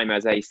comedic time,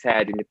 as I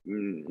said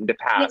in the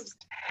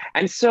past.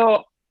 And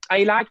so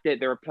I like that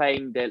they're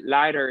playing the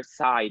lighter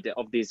side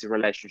of this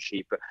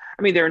relationship.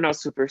 I mean, they're not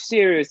super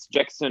serious.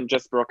 Jackson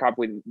just broke up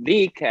with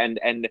Vic, and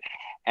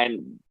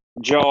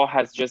Jo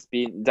has just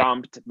been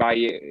dumped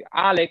by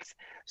Alex.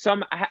 So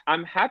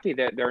I'm happy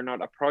that they're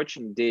not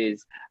approaching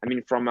this, I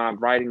mean, from a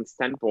writing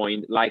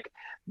standpoint, like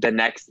the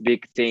next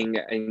big thing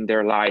in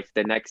their life,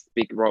 the next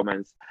big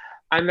romance.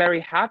 I'm very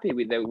happy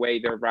with the way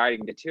they're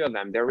writing the two of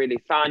them. They're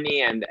really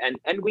funny, and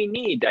we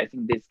need, I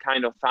think, this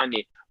kind of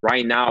funny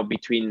right now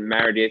between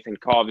Meredith and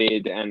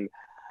COVID and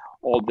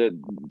all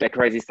the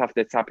crazy stuff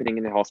that's happening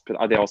in the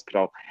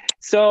hospital.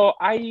 So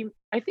I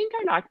think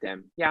I like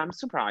them. Yeah, I'm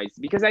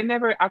surprised because I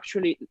never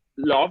actually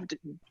loved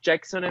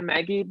Jackson and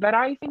Maggie, but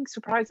I think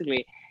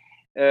surprisingly,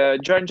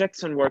 Jo and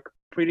Jackson work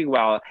pretty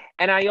well.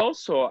 And I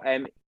also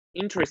am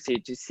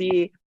interested to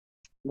see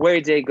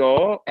where they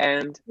go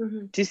and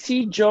to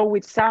see Jo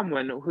with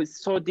someone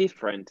who's so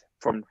different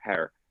from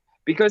her,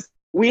 because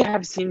we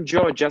have seen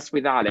Jo just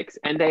with Alex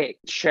and they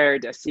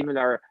shared a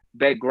similar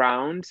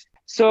background.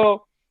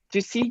 So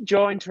to see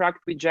Jo interact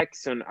with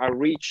Jackson, a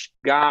rich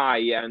guy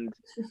and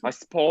a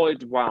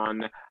spoiled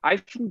one, I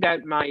think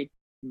that might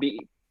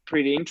be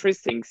pretty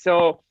interesting.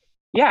 So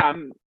yeah,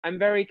 I'm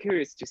very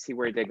curious to see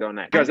where they go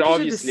next, because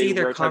obviously to see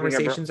their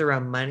conversations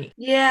around money.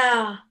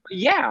 Yeah,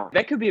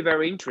 that could be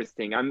very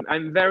interesting.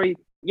 I'm very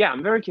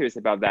curious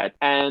about that.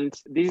 And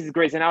this is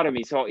Grey's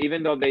Anatomy, so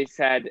even though they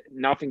said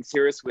nothing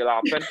serious will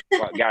happen,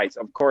 well, guys,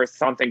 of course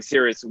something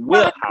serious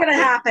will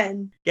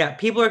happen. Yeah,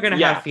 people are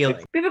gonna have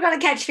feelings. People are gonna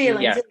catch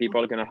feelings. Yeah,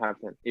 people are gonna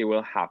happen. It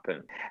will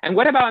happen. And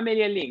what about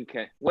Amelia Link?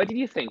 What did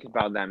you think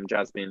about them,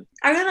 Jasmine?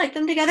 I really liked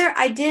them together.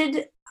 I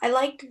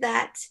liked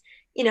that,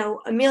 you know,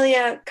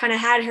 Amelia kind of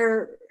had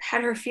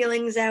her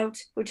feelings out,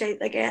 which I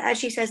like, as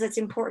she says, that's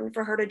important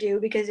for her to do,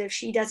 because if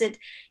she doesn't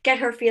get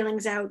her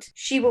feelings out,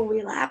 she will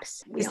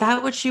relapse. Is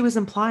that what she was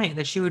implying,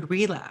 that she would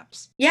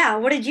relapse? Yeah.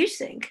 What did you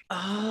think?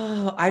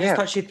 Oh, I just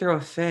thought she'd throw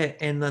a fit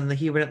and then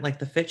he wouldn't like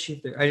the fit she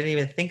threw. I didn't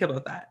even think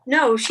about that.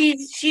 No,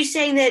 she's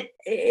saying that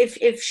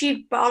if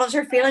she bottles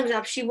her feelings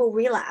up, she will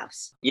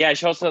relapse. Yeah,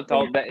 she also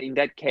thought that in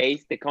that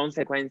case, the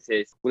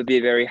consequences will be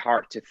very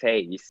hard to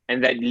face,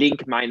 and that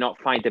Link might not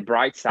find the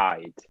bright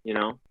side, you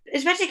know?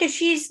 Especially because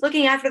she's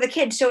looking after the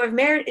kids. So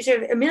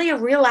if Amelia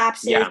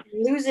relapses,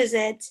 loses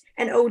it,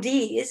 and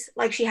ODs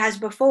like she has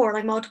before,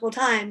 like multiple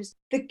times,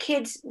 the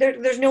kids,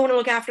 there's no one to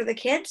look after the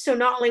kids. So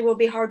not only will it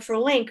be hard for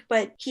Link,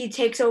 but he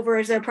takes over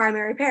as their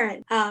primary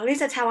parent. At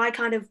least that's how I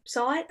kind of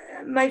saw it.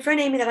 My friend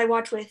Amy that I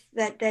watched with,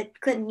 that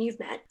Clinton you've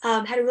met,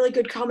 had a really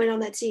good comment on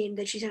that scene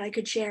that she said I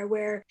could share,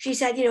 where she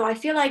said, you know, I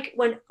feel like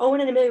when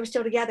Owen and Amelia were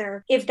still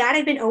together, if that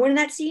had been Owen in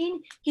that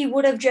scene, he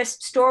would have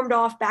just stormed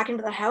off back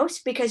into the house,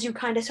 because you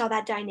kind of saw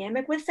that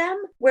dynamic with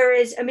them.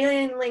 Whereas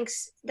Amelia and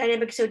Link's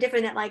dynamic is so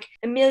different, that like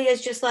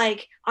Amelia's just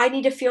like, I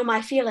need to feel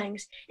my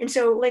feelings. And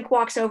so Link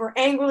walks over,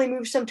 angrily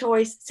moves some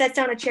toys, sets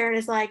down a chair, and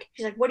is like,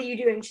 she's like, what are you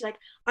doing? She's like,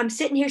 I'm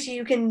sitting here so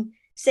you can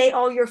say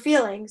all your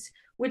feelings,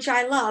 which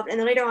I loved. And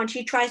then later on,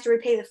 she tries to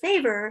repay the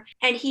favor,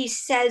 and he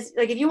says,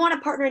 like, if you want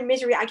a partner in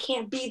misery, I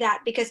can't be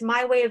that, because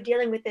my way of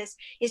dealing with this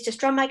is to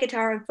strum my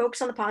guitar and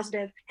focus on the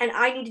positive, and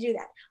I need to do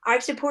that.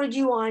 I've supported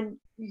you on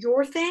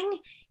your thing.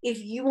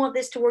 If you want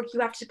this to work, you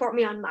have to support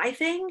me on my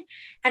thing.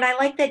 And I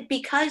like that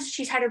because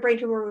she's had her brain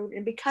tumor removed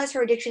and because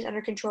her addiction is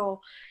under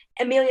control,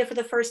 Amelia, for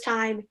the first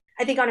time,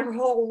 I think on her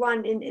whole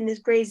run in this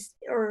Grey's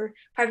or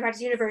Private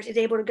Practice universe, is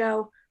able to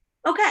go,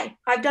 okay,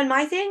 I've done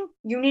my thing.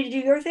 You need to do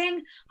your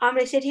thing. I'm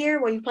going to sit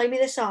here while you play me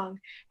this song.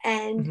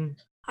 And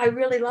I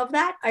really love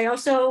that. I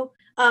also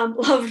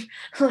loved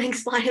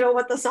Link's line about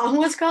what the song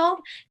was called.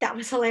 That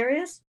was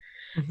hilarious.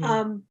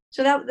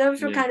 So that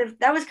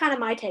was kind of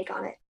my take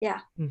on it.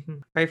 Yeah. All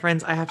right,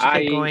 friends, I have to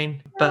get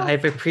going, but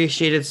I've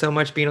appreciated so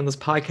much being on this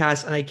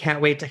podcast, and I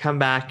can't wait to come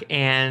back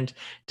and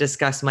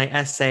discuss my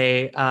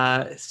essay,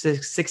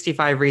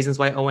 65 Reasons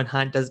Why Owen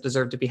Hunt Does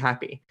Deserve to Be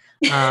Happy.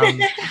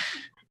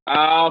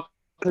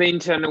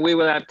 Clinton, we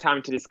will have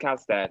time to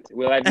discuss that.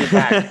 We'll have you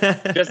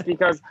back. Just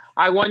because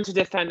I want to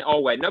defend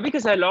Owen. Not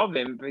because I love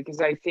him,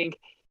 because I think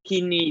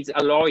he needs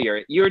a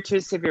lawyer. You're too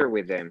severe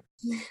with him.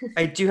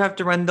 I do have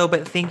to run though,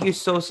 but thank you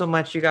so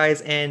much, you guys,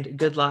 and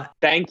good luck.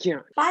 Thank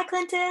you. Bye,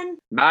 Clinton.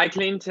 Bye,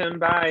 Clinton.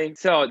 Bye.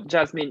 So,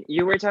 Jasmine,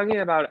 you were talking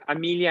about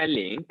Amelia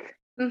Link.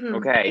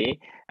 Okay.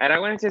 And I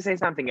wanted to say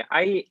something.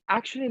 I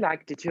actually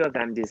liked the two of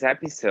them this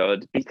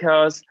episode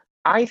because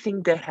I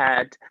think they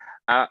had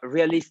a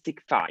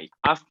realistic fight,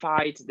 a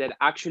fight that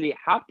actually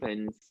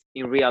happens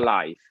in real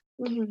life.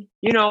 You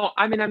know,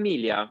 I'm an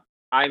Amelia.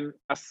 I'm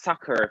a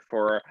sucker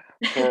for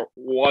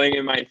walling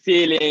in my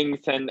feelings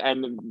and I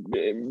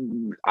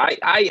mean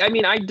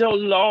I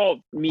don't love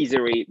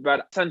misery,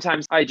 but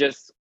sometimes I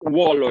just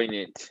wallow in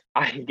it.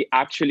 I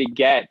actually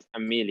get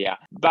Amelia.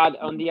 But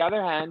on the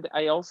other hand,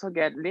 I also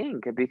get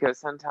Link because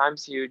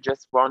sometimes you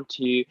just want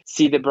to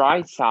see the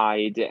bright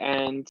side,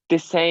 and the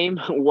same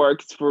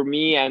works for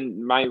me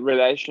and my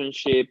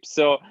relationship.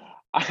 So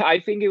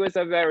I think it was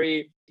a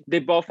very they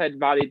both had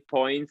valid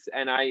points,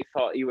 and I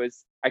thought it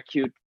was a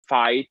cute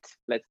fight.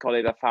 Let's call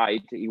it a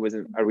fight. It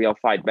wasn't a real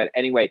fight, but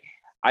anyway,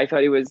 I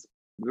thought it was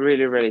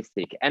really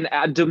realistic and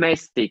a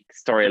domestic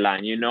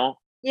storyline, you know?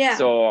 Yeah.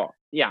 So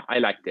yeah, I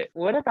liked it.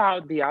 What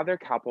about the other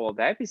couple of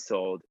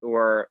episodes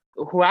or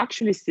who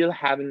actually still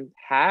haven't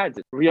had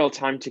real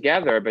time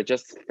together, but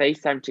just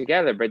FaceTime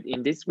together? But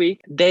in this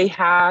week, they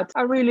had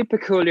a really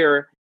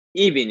peculiar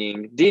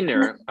evening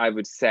dinner, I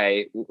would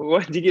say.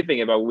 What did you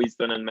think about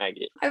Winston and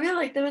Maggie? I really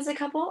liked them as a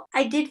couple.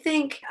 I did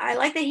think I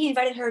like that he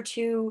invited her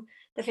to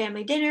the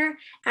family dinner,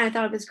 and I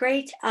thought it was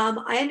great.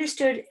 I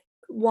understood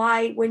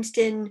why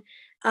Winston,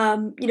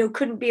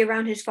 couldn't be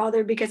around his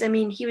father because I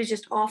mean he was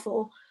just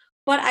awful.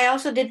 But I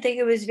also did think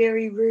it was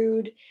very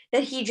rude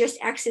that he just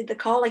exited the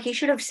call. Like he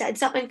should have said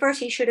something first.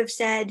 He should have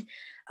said,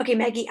 "Okay,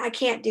 Maggie, I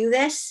can't do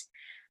this.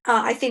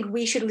 I think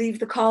we should leave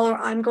the call, or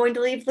I'm going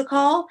to leave the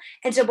call."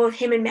 And so both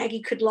him and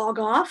Maggie could log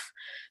off.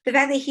 The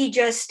fact that he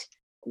just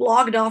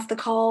logged off the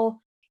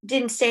call,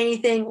 didn't say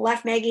anything,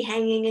 left Maggie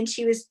hanging, and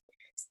she was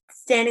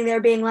standing there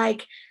being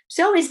like,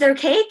 "So is there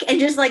cake?" And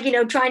just like,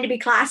 trying to be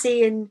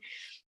classy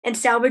and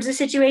salvage the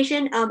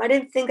situation. I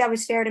didn't think that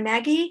was fair to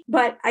Maggie,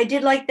 but I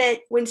did like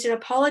that Winston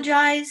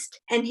apologized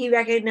and he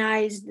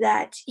recognized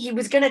that he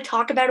was going to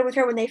talk about it with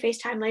her when they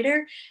FaceTime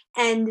later.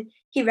 And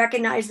he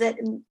recognized that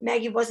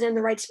Maggie wasn't in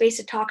the right space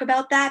to talk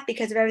about that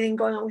because of everything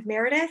going on with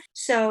Meredith.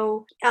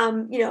 So,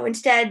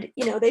 instead,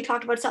 they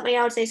talked about something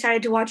else. They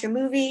decided to watch a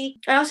movie.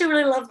 I also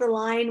really love the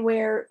line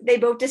where they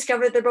both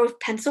discovered they're both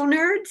pencil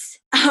nerds.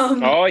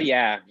 Oh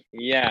yeah,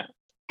 yeah.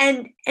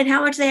 And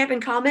how much they have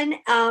in common.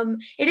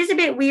 It is a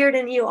bit weird,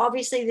 and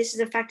obviously this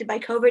is affected by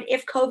COVID.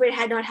 If COVID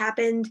had not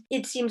happened,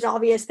 it seems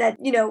obvious that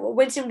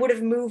Winston would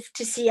have moved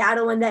to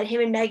Seattle, and that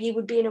him and Maggie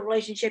would be in a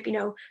relationship,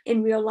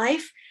 in real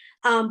life.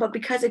 But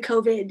because of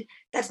COVID,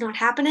 that's not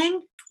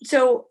happening.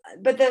 So,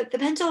 but the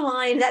pencil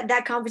line,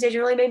 that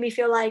conversation really made me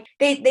feel like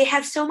they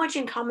have so much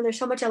in common. There's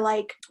so much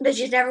alike that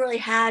she's never really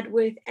had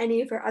with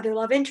any of her other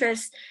love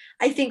interests.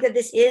 I think that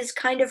this is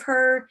kind of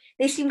her.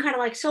 They seem kind of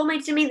like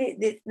soulmates to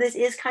me. This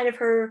is kind of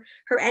her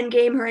end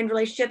game, her end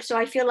relationship. So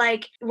I feel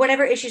like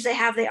whatever issues they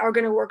have, they are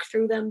going to work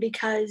through them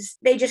because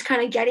they just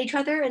kind of get each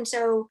other. And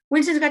so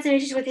Winston's got some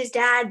issues with his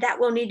dad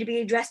that will need to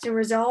be addressed and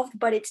resolved,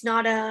 but it's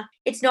not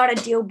a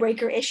deal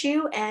breaker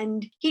issue.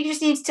 And he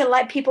just needs to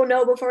let people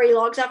know before he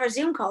logs off our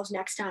Zoom calls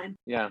next time.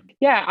 Yeah,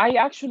 yeah. I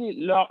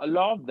actually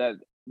love that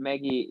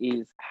Maggie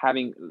is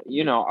having,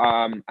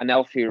 an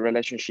healthy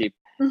relationship.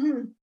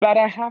 But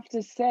I have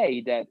to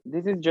say that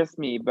this is just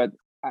me, but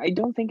I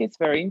don't think it's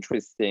very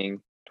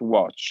interesting to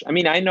watch. I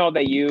mean, I know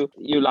that you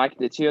like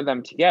the two of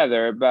them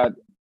together, but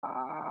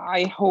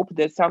I hope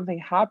that something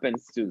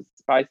happens to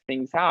spice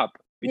things up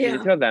between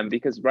the two of them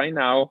because right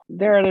now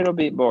they're a little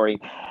bit boring.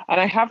 And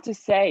I have to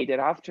say that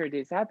after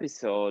this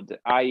episode,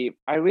 I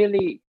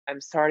really am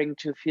starting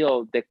to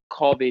feel the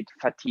COVID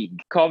fatigue.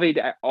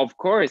 COVID, of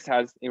course,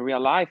 has in real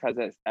life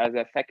has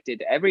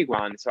affected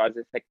everyone, so has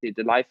affected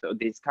the life of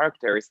these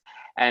characters,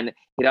 and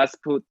it has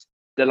put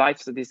the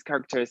lives of these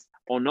characters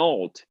on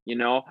hold.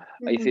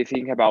 If you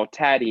think about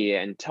Teddy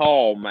and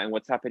Tom and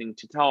what's happening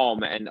to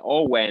Tom and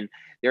Owen,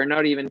 they're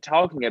not even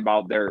talking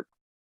about their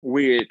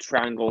weird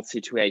triangle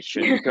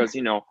situation because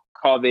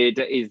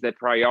COVID is the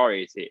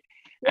priority.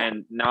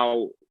 And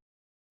now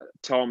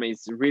Tom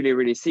is really,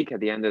 really sick at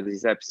the end of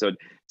this episode.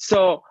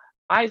 So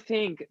I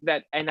think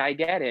that, and I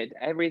get it,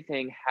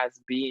 everything has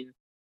been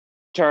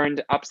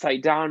turned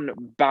upside down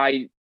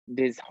by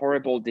this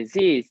horrible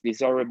disease,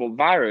 this horrible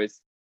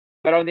virus.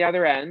 But on the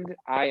other end,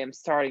 I am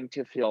starting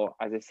to feel,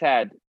 as I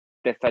said,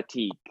 the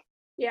fatigue.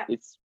 Yeah.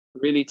 It's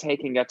really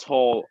taking a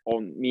toll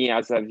on me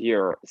as a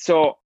viewer.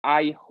 So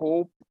I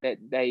hope that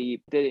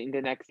in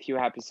the next few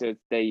episodes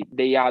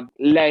they add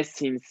less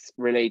scenes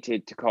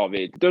related to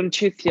COVID.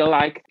 Don't you feel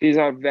like these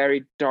are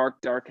very dark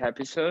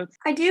episodes?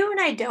 I do and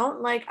I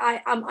don't. Like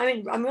I'm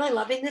really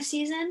loving this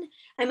season.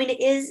 I mean,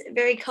 it is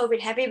very COVID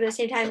heavy, but at the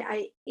same time,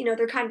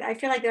 I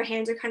feel like their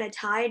hands are kind of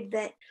tied.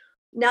 That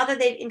now that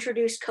they've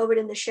introduced COVID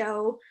in the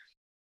show,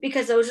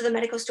 because those are the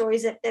medical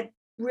stories that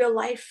real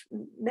life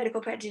medical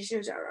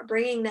practitioners are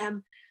bringing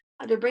them.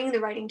 They're bringing the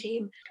writing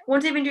team.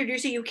 Once they've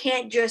introduced it, you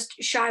can't just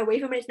shy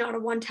away from it. It's not a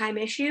one-time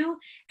issue,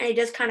 and it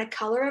does kind of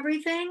color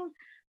everything.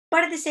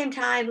 But at the same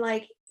time,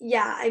 like,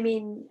 yeah, I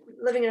mean,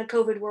 living in a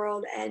COVID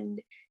world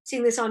and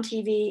seeing this on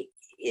TV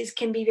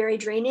can be very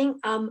draining.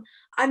 I'm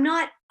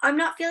not I'm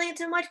not feeling it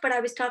so much, but I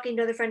was talking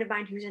to another friend of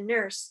mine who's a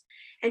nurse,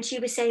 and she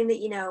was saying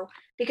that,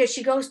 because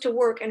she goes to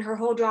work and her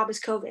whole job is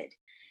COVID.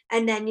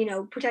 And then,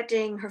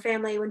 protecting her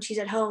family when she's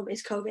at home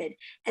is COVID.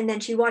 And then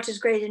she watches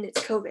Grey's and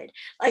it's COVID.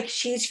 Like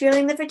she's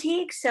feeling the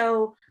fatigue.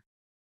 So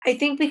I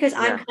think because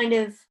I'm Yeah. kind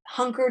of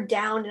hunkered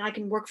down and I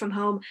can work from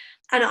home,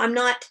 and I'm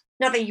not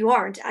that you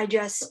aren't.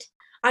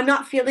 I'm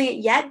not feeling it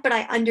yet, but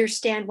I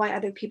understand why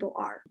other people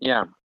are.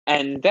 Yeah.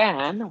 And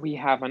then we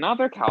have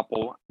another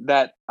couple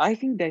that I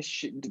think they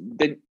should.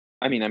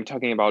 I mean, I'm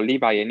talking about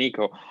Levi and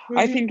Nico.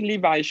 I Mhm. think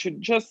Levi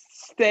should just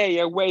stay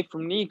away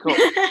from Nico.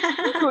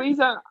 Nico is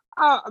a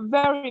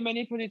very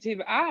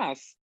manipulative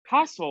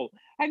asshole.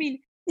 I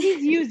mean,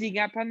 he's using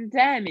a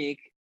pandemic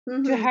to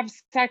Mhm. have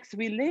sex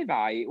with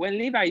Levi. When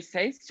Levi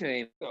says to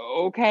him,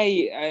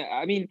 "Okay,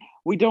 I mean,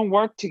 we don't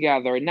work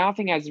together.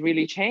 Nothing has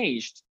really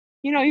changed."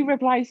 He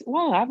replies,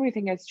 "Well,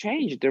 everything has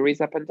changed. There is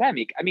a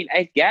pandemic." I mean,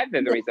 I get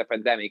that there is a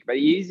pandemic, but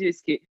he's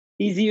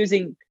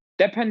using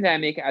the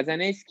pandemic as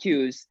an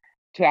excuse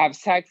to have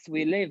sex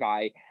with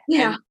Levi.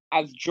 Yeah.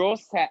 And as Joe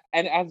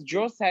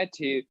said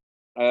to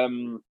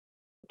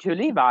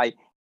Levi,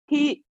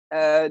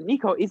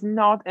 Nico is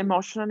not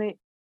emotional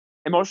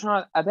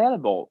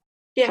available.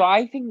 So Yeah.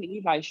 I think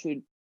Levi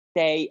should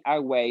stay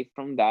away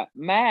from that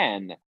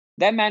man.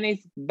 That man is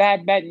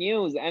bad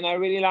news, and I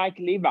really like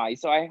Levi.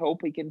 So I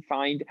hope we can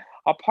find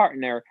a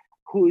partner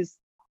who's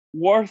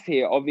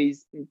worthy of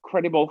his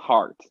incredible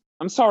heart.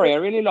 I'm sorry, I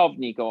really love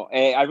Nico.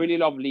 I really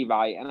love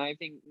Levi, and I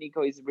think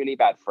Nico is really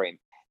bad for him.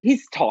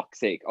 He's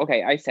toxic.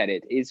 Okay, I said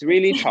it. He's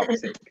really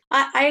toxic.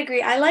 I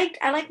agree. I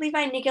like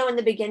Levi and Nico in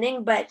the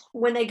beginning, but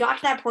when they got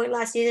to that point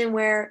last season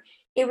where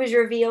it was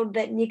revealed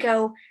that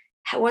Nico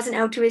wasn't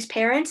out to his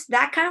parents,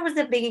 that kind of was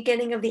the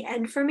beginning of the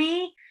end for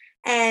me.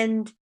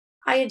 And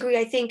I agree.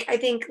 I think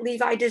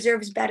Levi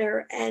deserves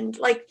better. And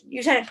like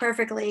you said it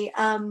perfectly,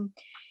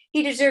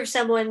 he deserves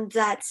someone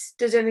that's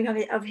deserving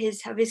of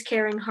his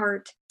caring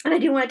heart. And I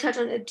do want to touch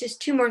on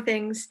just two more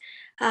things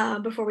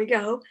before we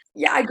go.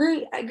 Yeah, I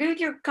agree. I agree with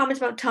your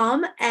comments about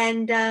Tom,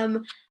 and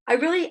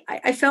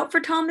I felt for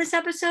Tom this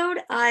episode.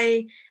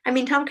 I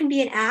mean, Tom can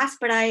be an ass,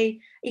 but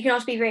he can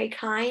also be very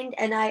kind,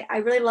 and I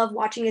really love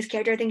watching his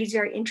character. I think he's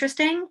very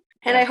interesting,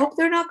 and I Yeah. hope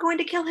they're not going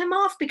to kill him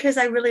off because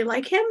I really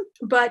like him.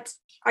 But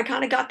I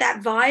kind of got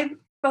that vibe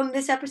from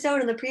this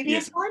episode and the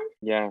previous one.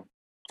 Yeah.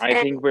 I And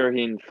think we're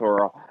in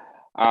for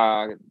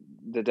uh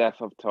the death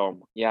of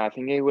Tom. Yeah, I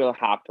think it will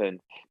happen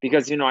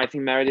because I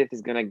think Meredith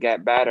is gonna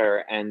get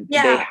better, and they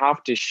yeah,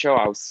 have to show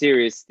how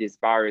serious this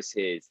virus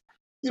is.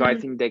 So I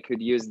mhm, think they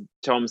could use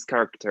Tom's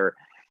character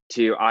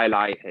to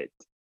highlight it.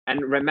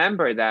 And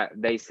remember that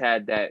they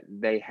said that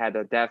they had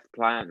a death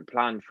plan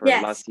for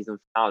yes, last season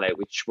finale,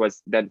 which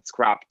was then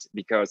scrapped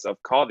because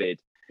of COVID.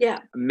 yeah.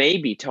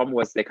 Maybe Tom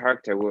was the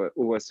character who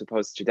was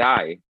supposed to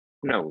die.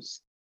 Who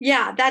knows?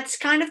 Yeah, that's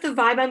kind of the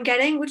vibe I'm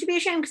getting, which would be a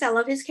shame because I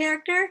love his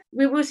character.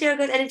 We will see how it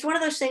goes. And it's one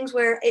of those things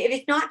where if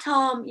it's not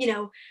Tom,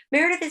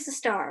 Meredith is the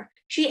star.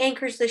 She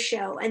anchors the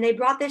show, and they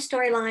brought this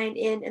storyline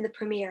in the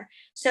premiere.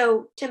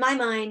 So, to my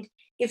mind,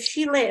 if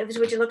she lives,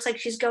 which it looks like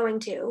she's going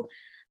to,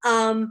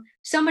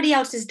 somebody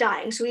else is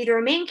dying. So, either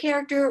a main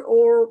character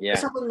or Yeah.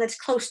 someone that's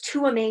close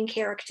to a main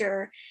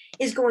character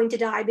is going to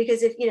die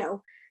because if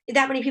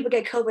that many people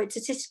get COVID,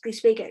 statistically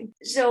speaking.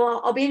 So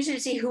I'll be interested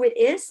to see who it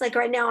is. Like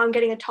right now, I'm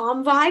getting a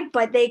Tom vibe,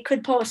 but they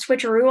could pull a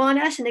switcheroo on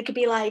us, and it could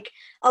be like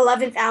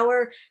 11th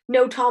hour,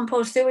 no Tom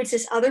pulls through. It's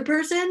this other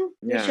person.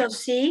 We Yeah. shall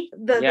see.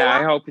 The Yeah, I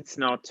last, hope it's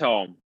not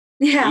Tom.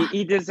 yeah,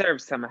 He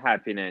deserves some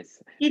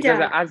happiness he because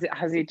does.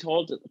 as he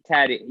told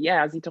Teddy,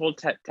 as he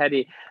told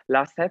Teddy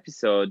last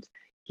episode,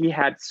 he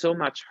had so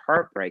much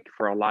heartbreak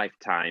for a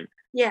lifetime.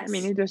 I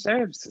mean, Yes. he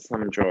deserves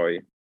some joy.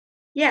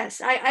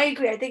 Yes, I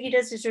agree. I think he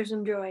does deserve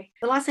some joy.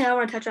 The last thing I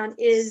want to touch on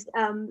is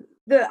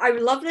I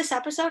love this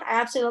episode.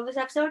 I absolutely love this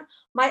episode.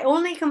 My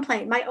only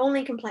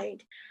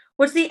complaint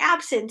was the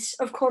absence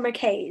of Cormac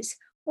Hayes.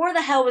 Where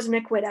the hell was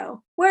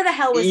McWidow? Where the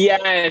hell was he?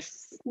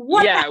 Yes,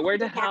 What the yeah. hell Where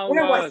the did he have? hell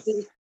Where was was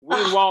he? we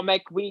Ugh. want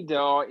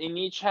McWidow in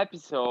each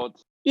episode?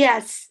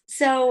 Yes.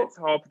 So Let's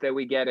hope that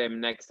we get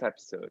him next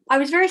episode. I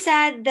was very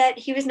sad that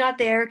he was not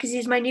there because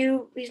he's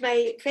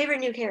my favorite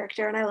new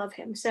character and I love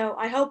him. So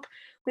I hope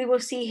we will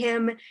see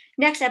him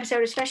next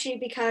episode, especially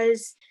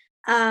because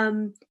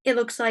it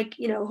looks like,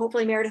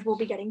 hopefully Meredith will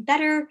be getting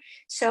better.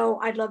 So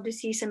I'd love to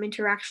see some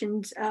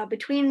interactions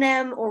between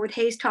them or with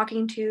Hayes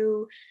talking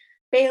to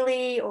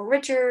Bailey or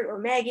Richard or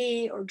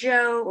Maggie or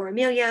Joe or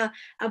Amelia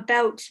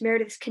about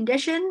Meredith's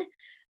condition.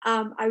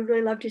 I would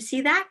really love to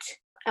see that.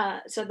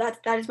 So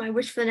that is my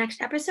wish for the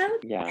next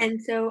episode. Yeah.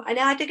 And so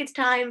now I think it's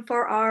time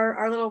for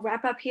our little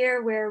wrap up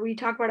here where we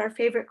talk about our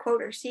favorite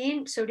quote or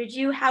scene. So did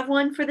you have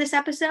one for this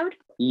episode?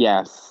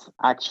 Yes,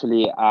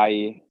 actually,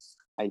 I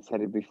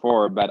said it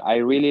before, but I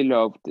really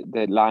loved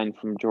the line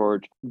from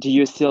George. Do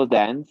you still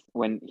dance?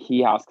 When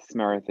he asks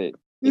Meredith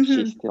if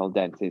she Mm-hmm. still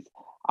dances.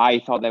 I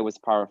thought that was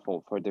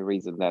powerful for the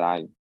reason that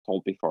I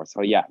told before.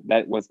 So yeah,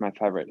 that was my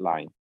favorite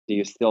line. Do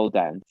you still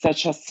dance?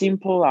 Such a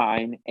simple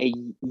line,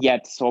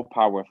 yet so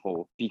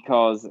powerful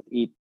because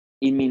it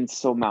means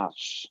so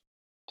much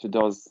to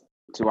those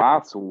to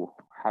us who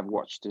have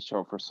watched the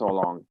show for so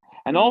long.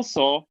 And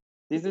also,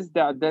 this is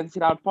the Dance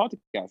It Out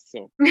podcast.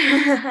 So,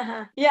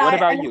 Yeah. what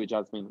about you,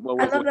 Jasmine?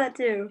 What I was love that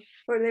too.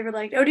 Where they were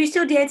like, "Oh, do you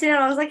still dance it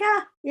out?" I was like,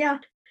 "Ah, yeah."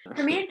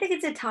 For me, I think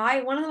it's a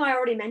tie. One of them I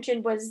already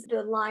mentioned was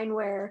the line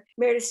where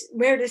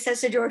Meredith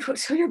says to George,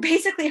 "So you're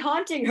basically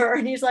haunting her,"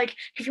 and he's like,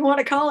 "If you want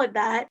to call it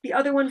that." The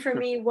other one for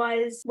me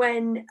was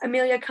when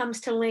Amelia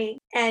comes to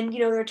Link, and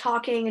they're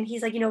talking, and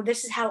he's like,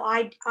 "This is how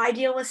I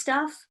deal with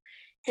stuff."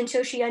 And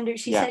so she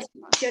says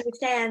she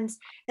understands,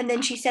 and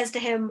then she says to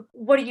him,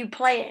 "What are you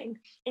playing?"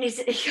 And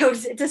he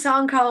goes, "It's a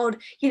song called,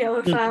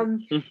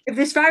 if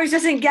this virus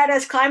doesn't get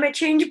us, climate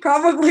change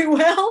probably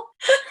will."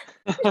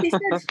 He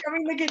starts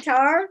strumming the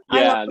guitar.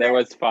 Yeah, that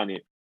was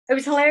funny. It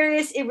was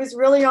hilarious. It was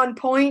really on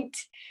point.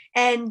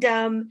 And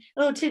a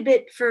little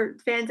tidbit for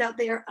fans out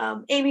there: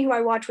 Amy, who I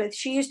watch with,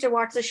 she used to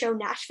watch the show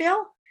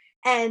Nashville,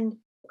 and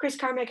Chris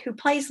Carmack, who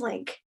plays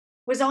Link,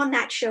 was on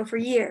that show for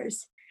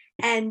years,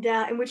 and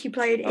in which he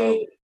played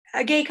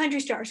a gay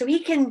country star. So he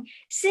can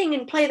sing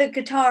and play the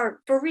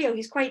guitar for real.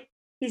 He's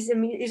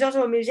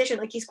also a musician.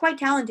 Like, he's quite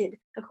talented,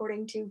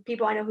 according to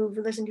people I know who've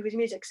listened to his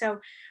music.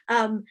 So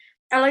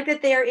I like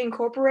that they're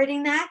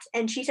incorporating that.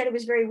 And she said it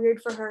was very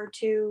weird for her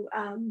to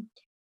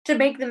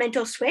make the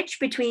mental switch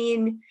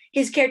between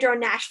his character on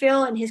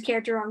Nashville and his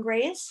character on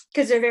Grey's,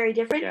 because they're very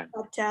different. Yeah.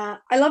 But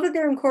I love that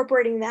they're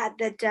incorporating that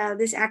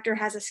this actor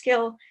has a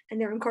skill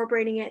and they're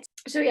incorporating it.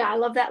 So yeah, I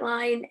love that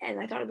line and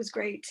I thought it was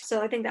great.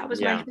 So I think that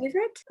was my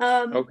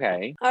favorite.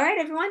 Okay. All right,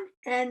 everyone.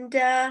 And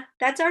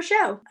that's our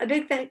show. A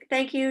big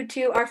thank you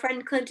to our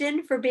friend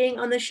Clinton for being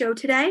on the show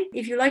today.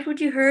 If you liked what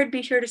you heard,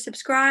 be sure to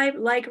subscribe,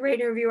 like, rate,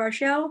 and review our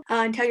show,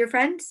 and tell your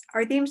friends.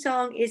 Our theme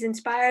song is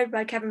inspired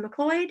by Kevin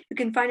MacLeod. You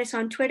can find us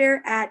on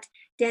Twitter at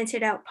Dance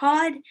It Out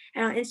Pod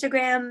and on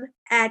Instagram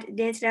at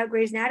Dance It Out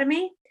Grey's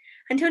Anatomy.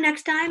 Until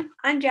next time,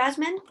 I'm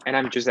Jasmine. And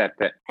I'm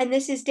Giuseppe. And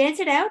this is Dance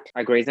It Out,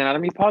 a Grey's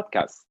Anatomy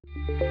podcast.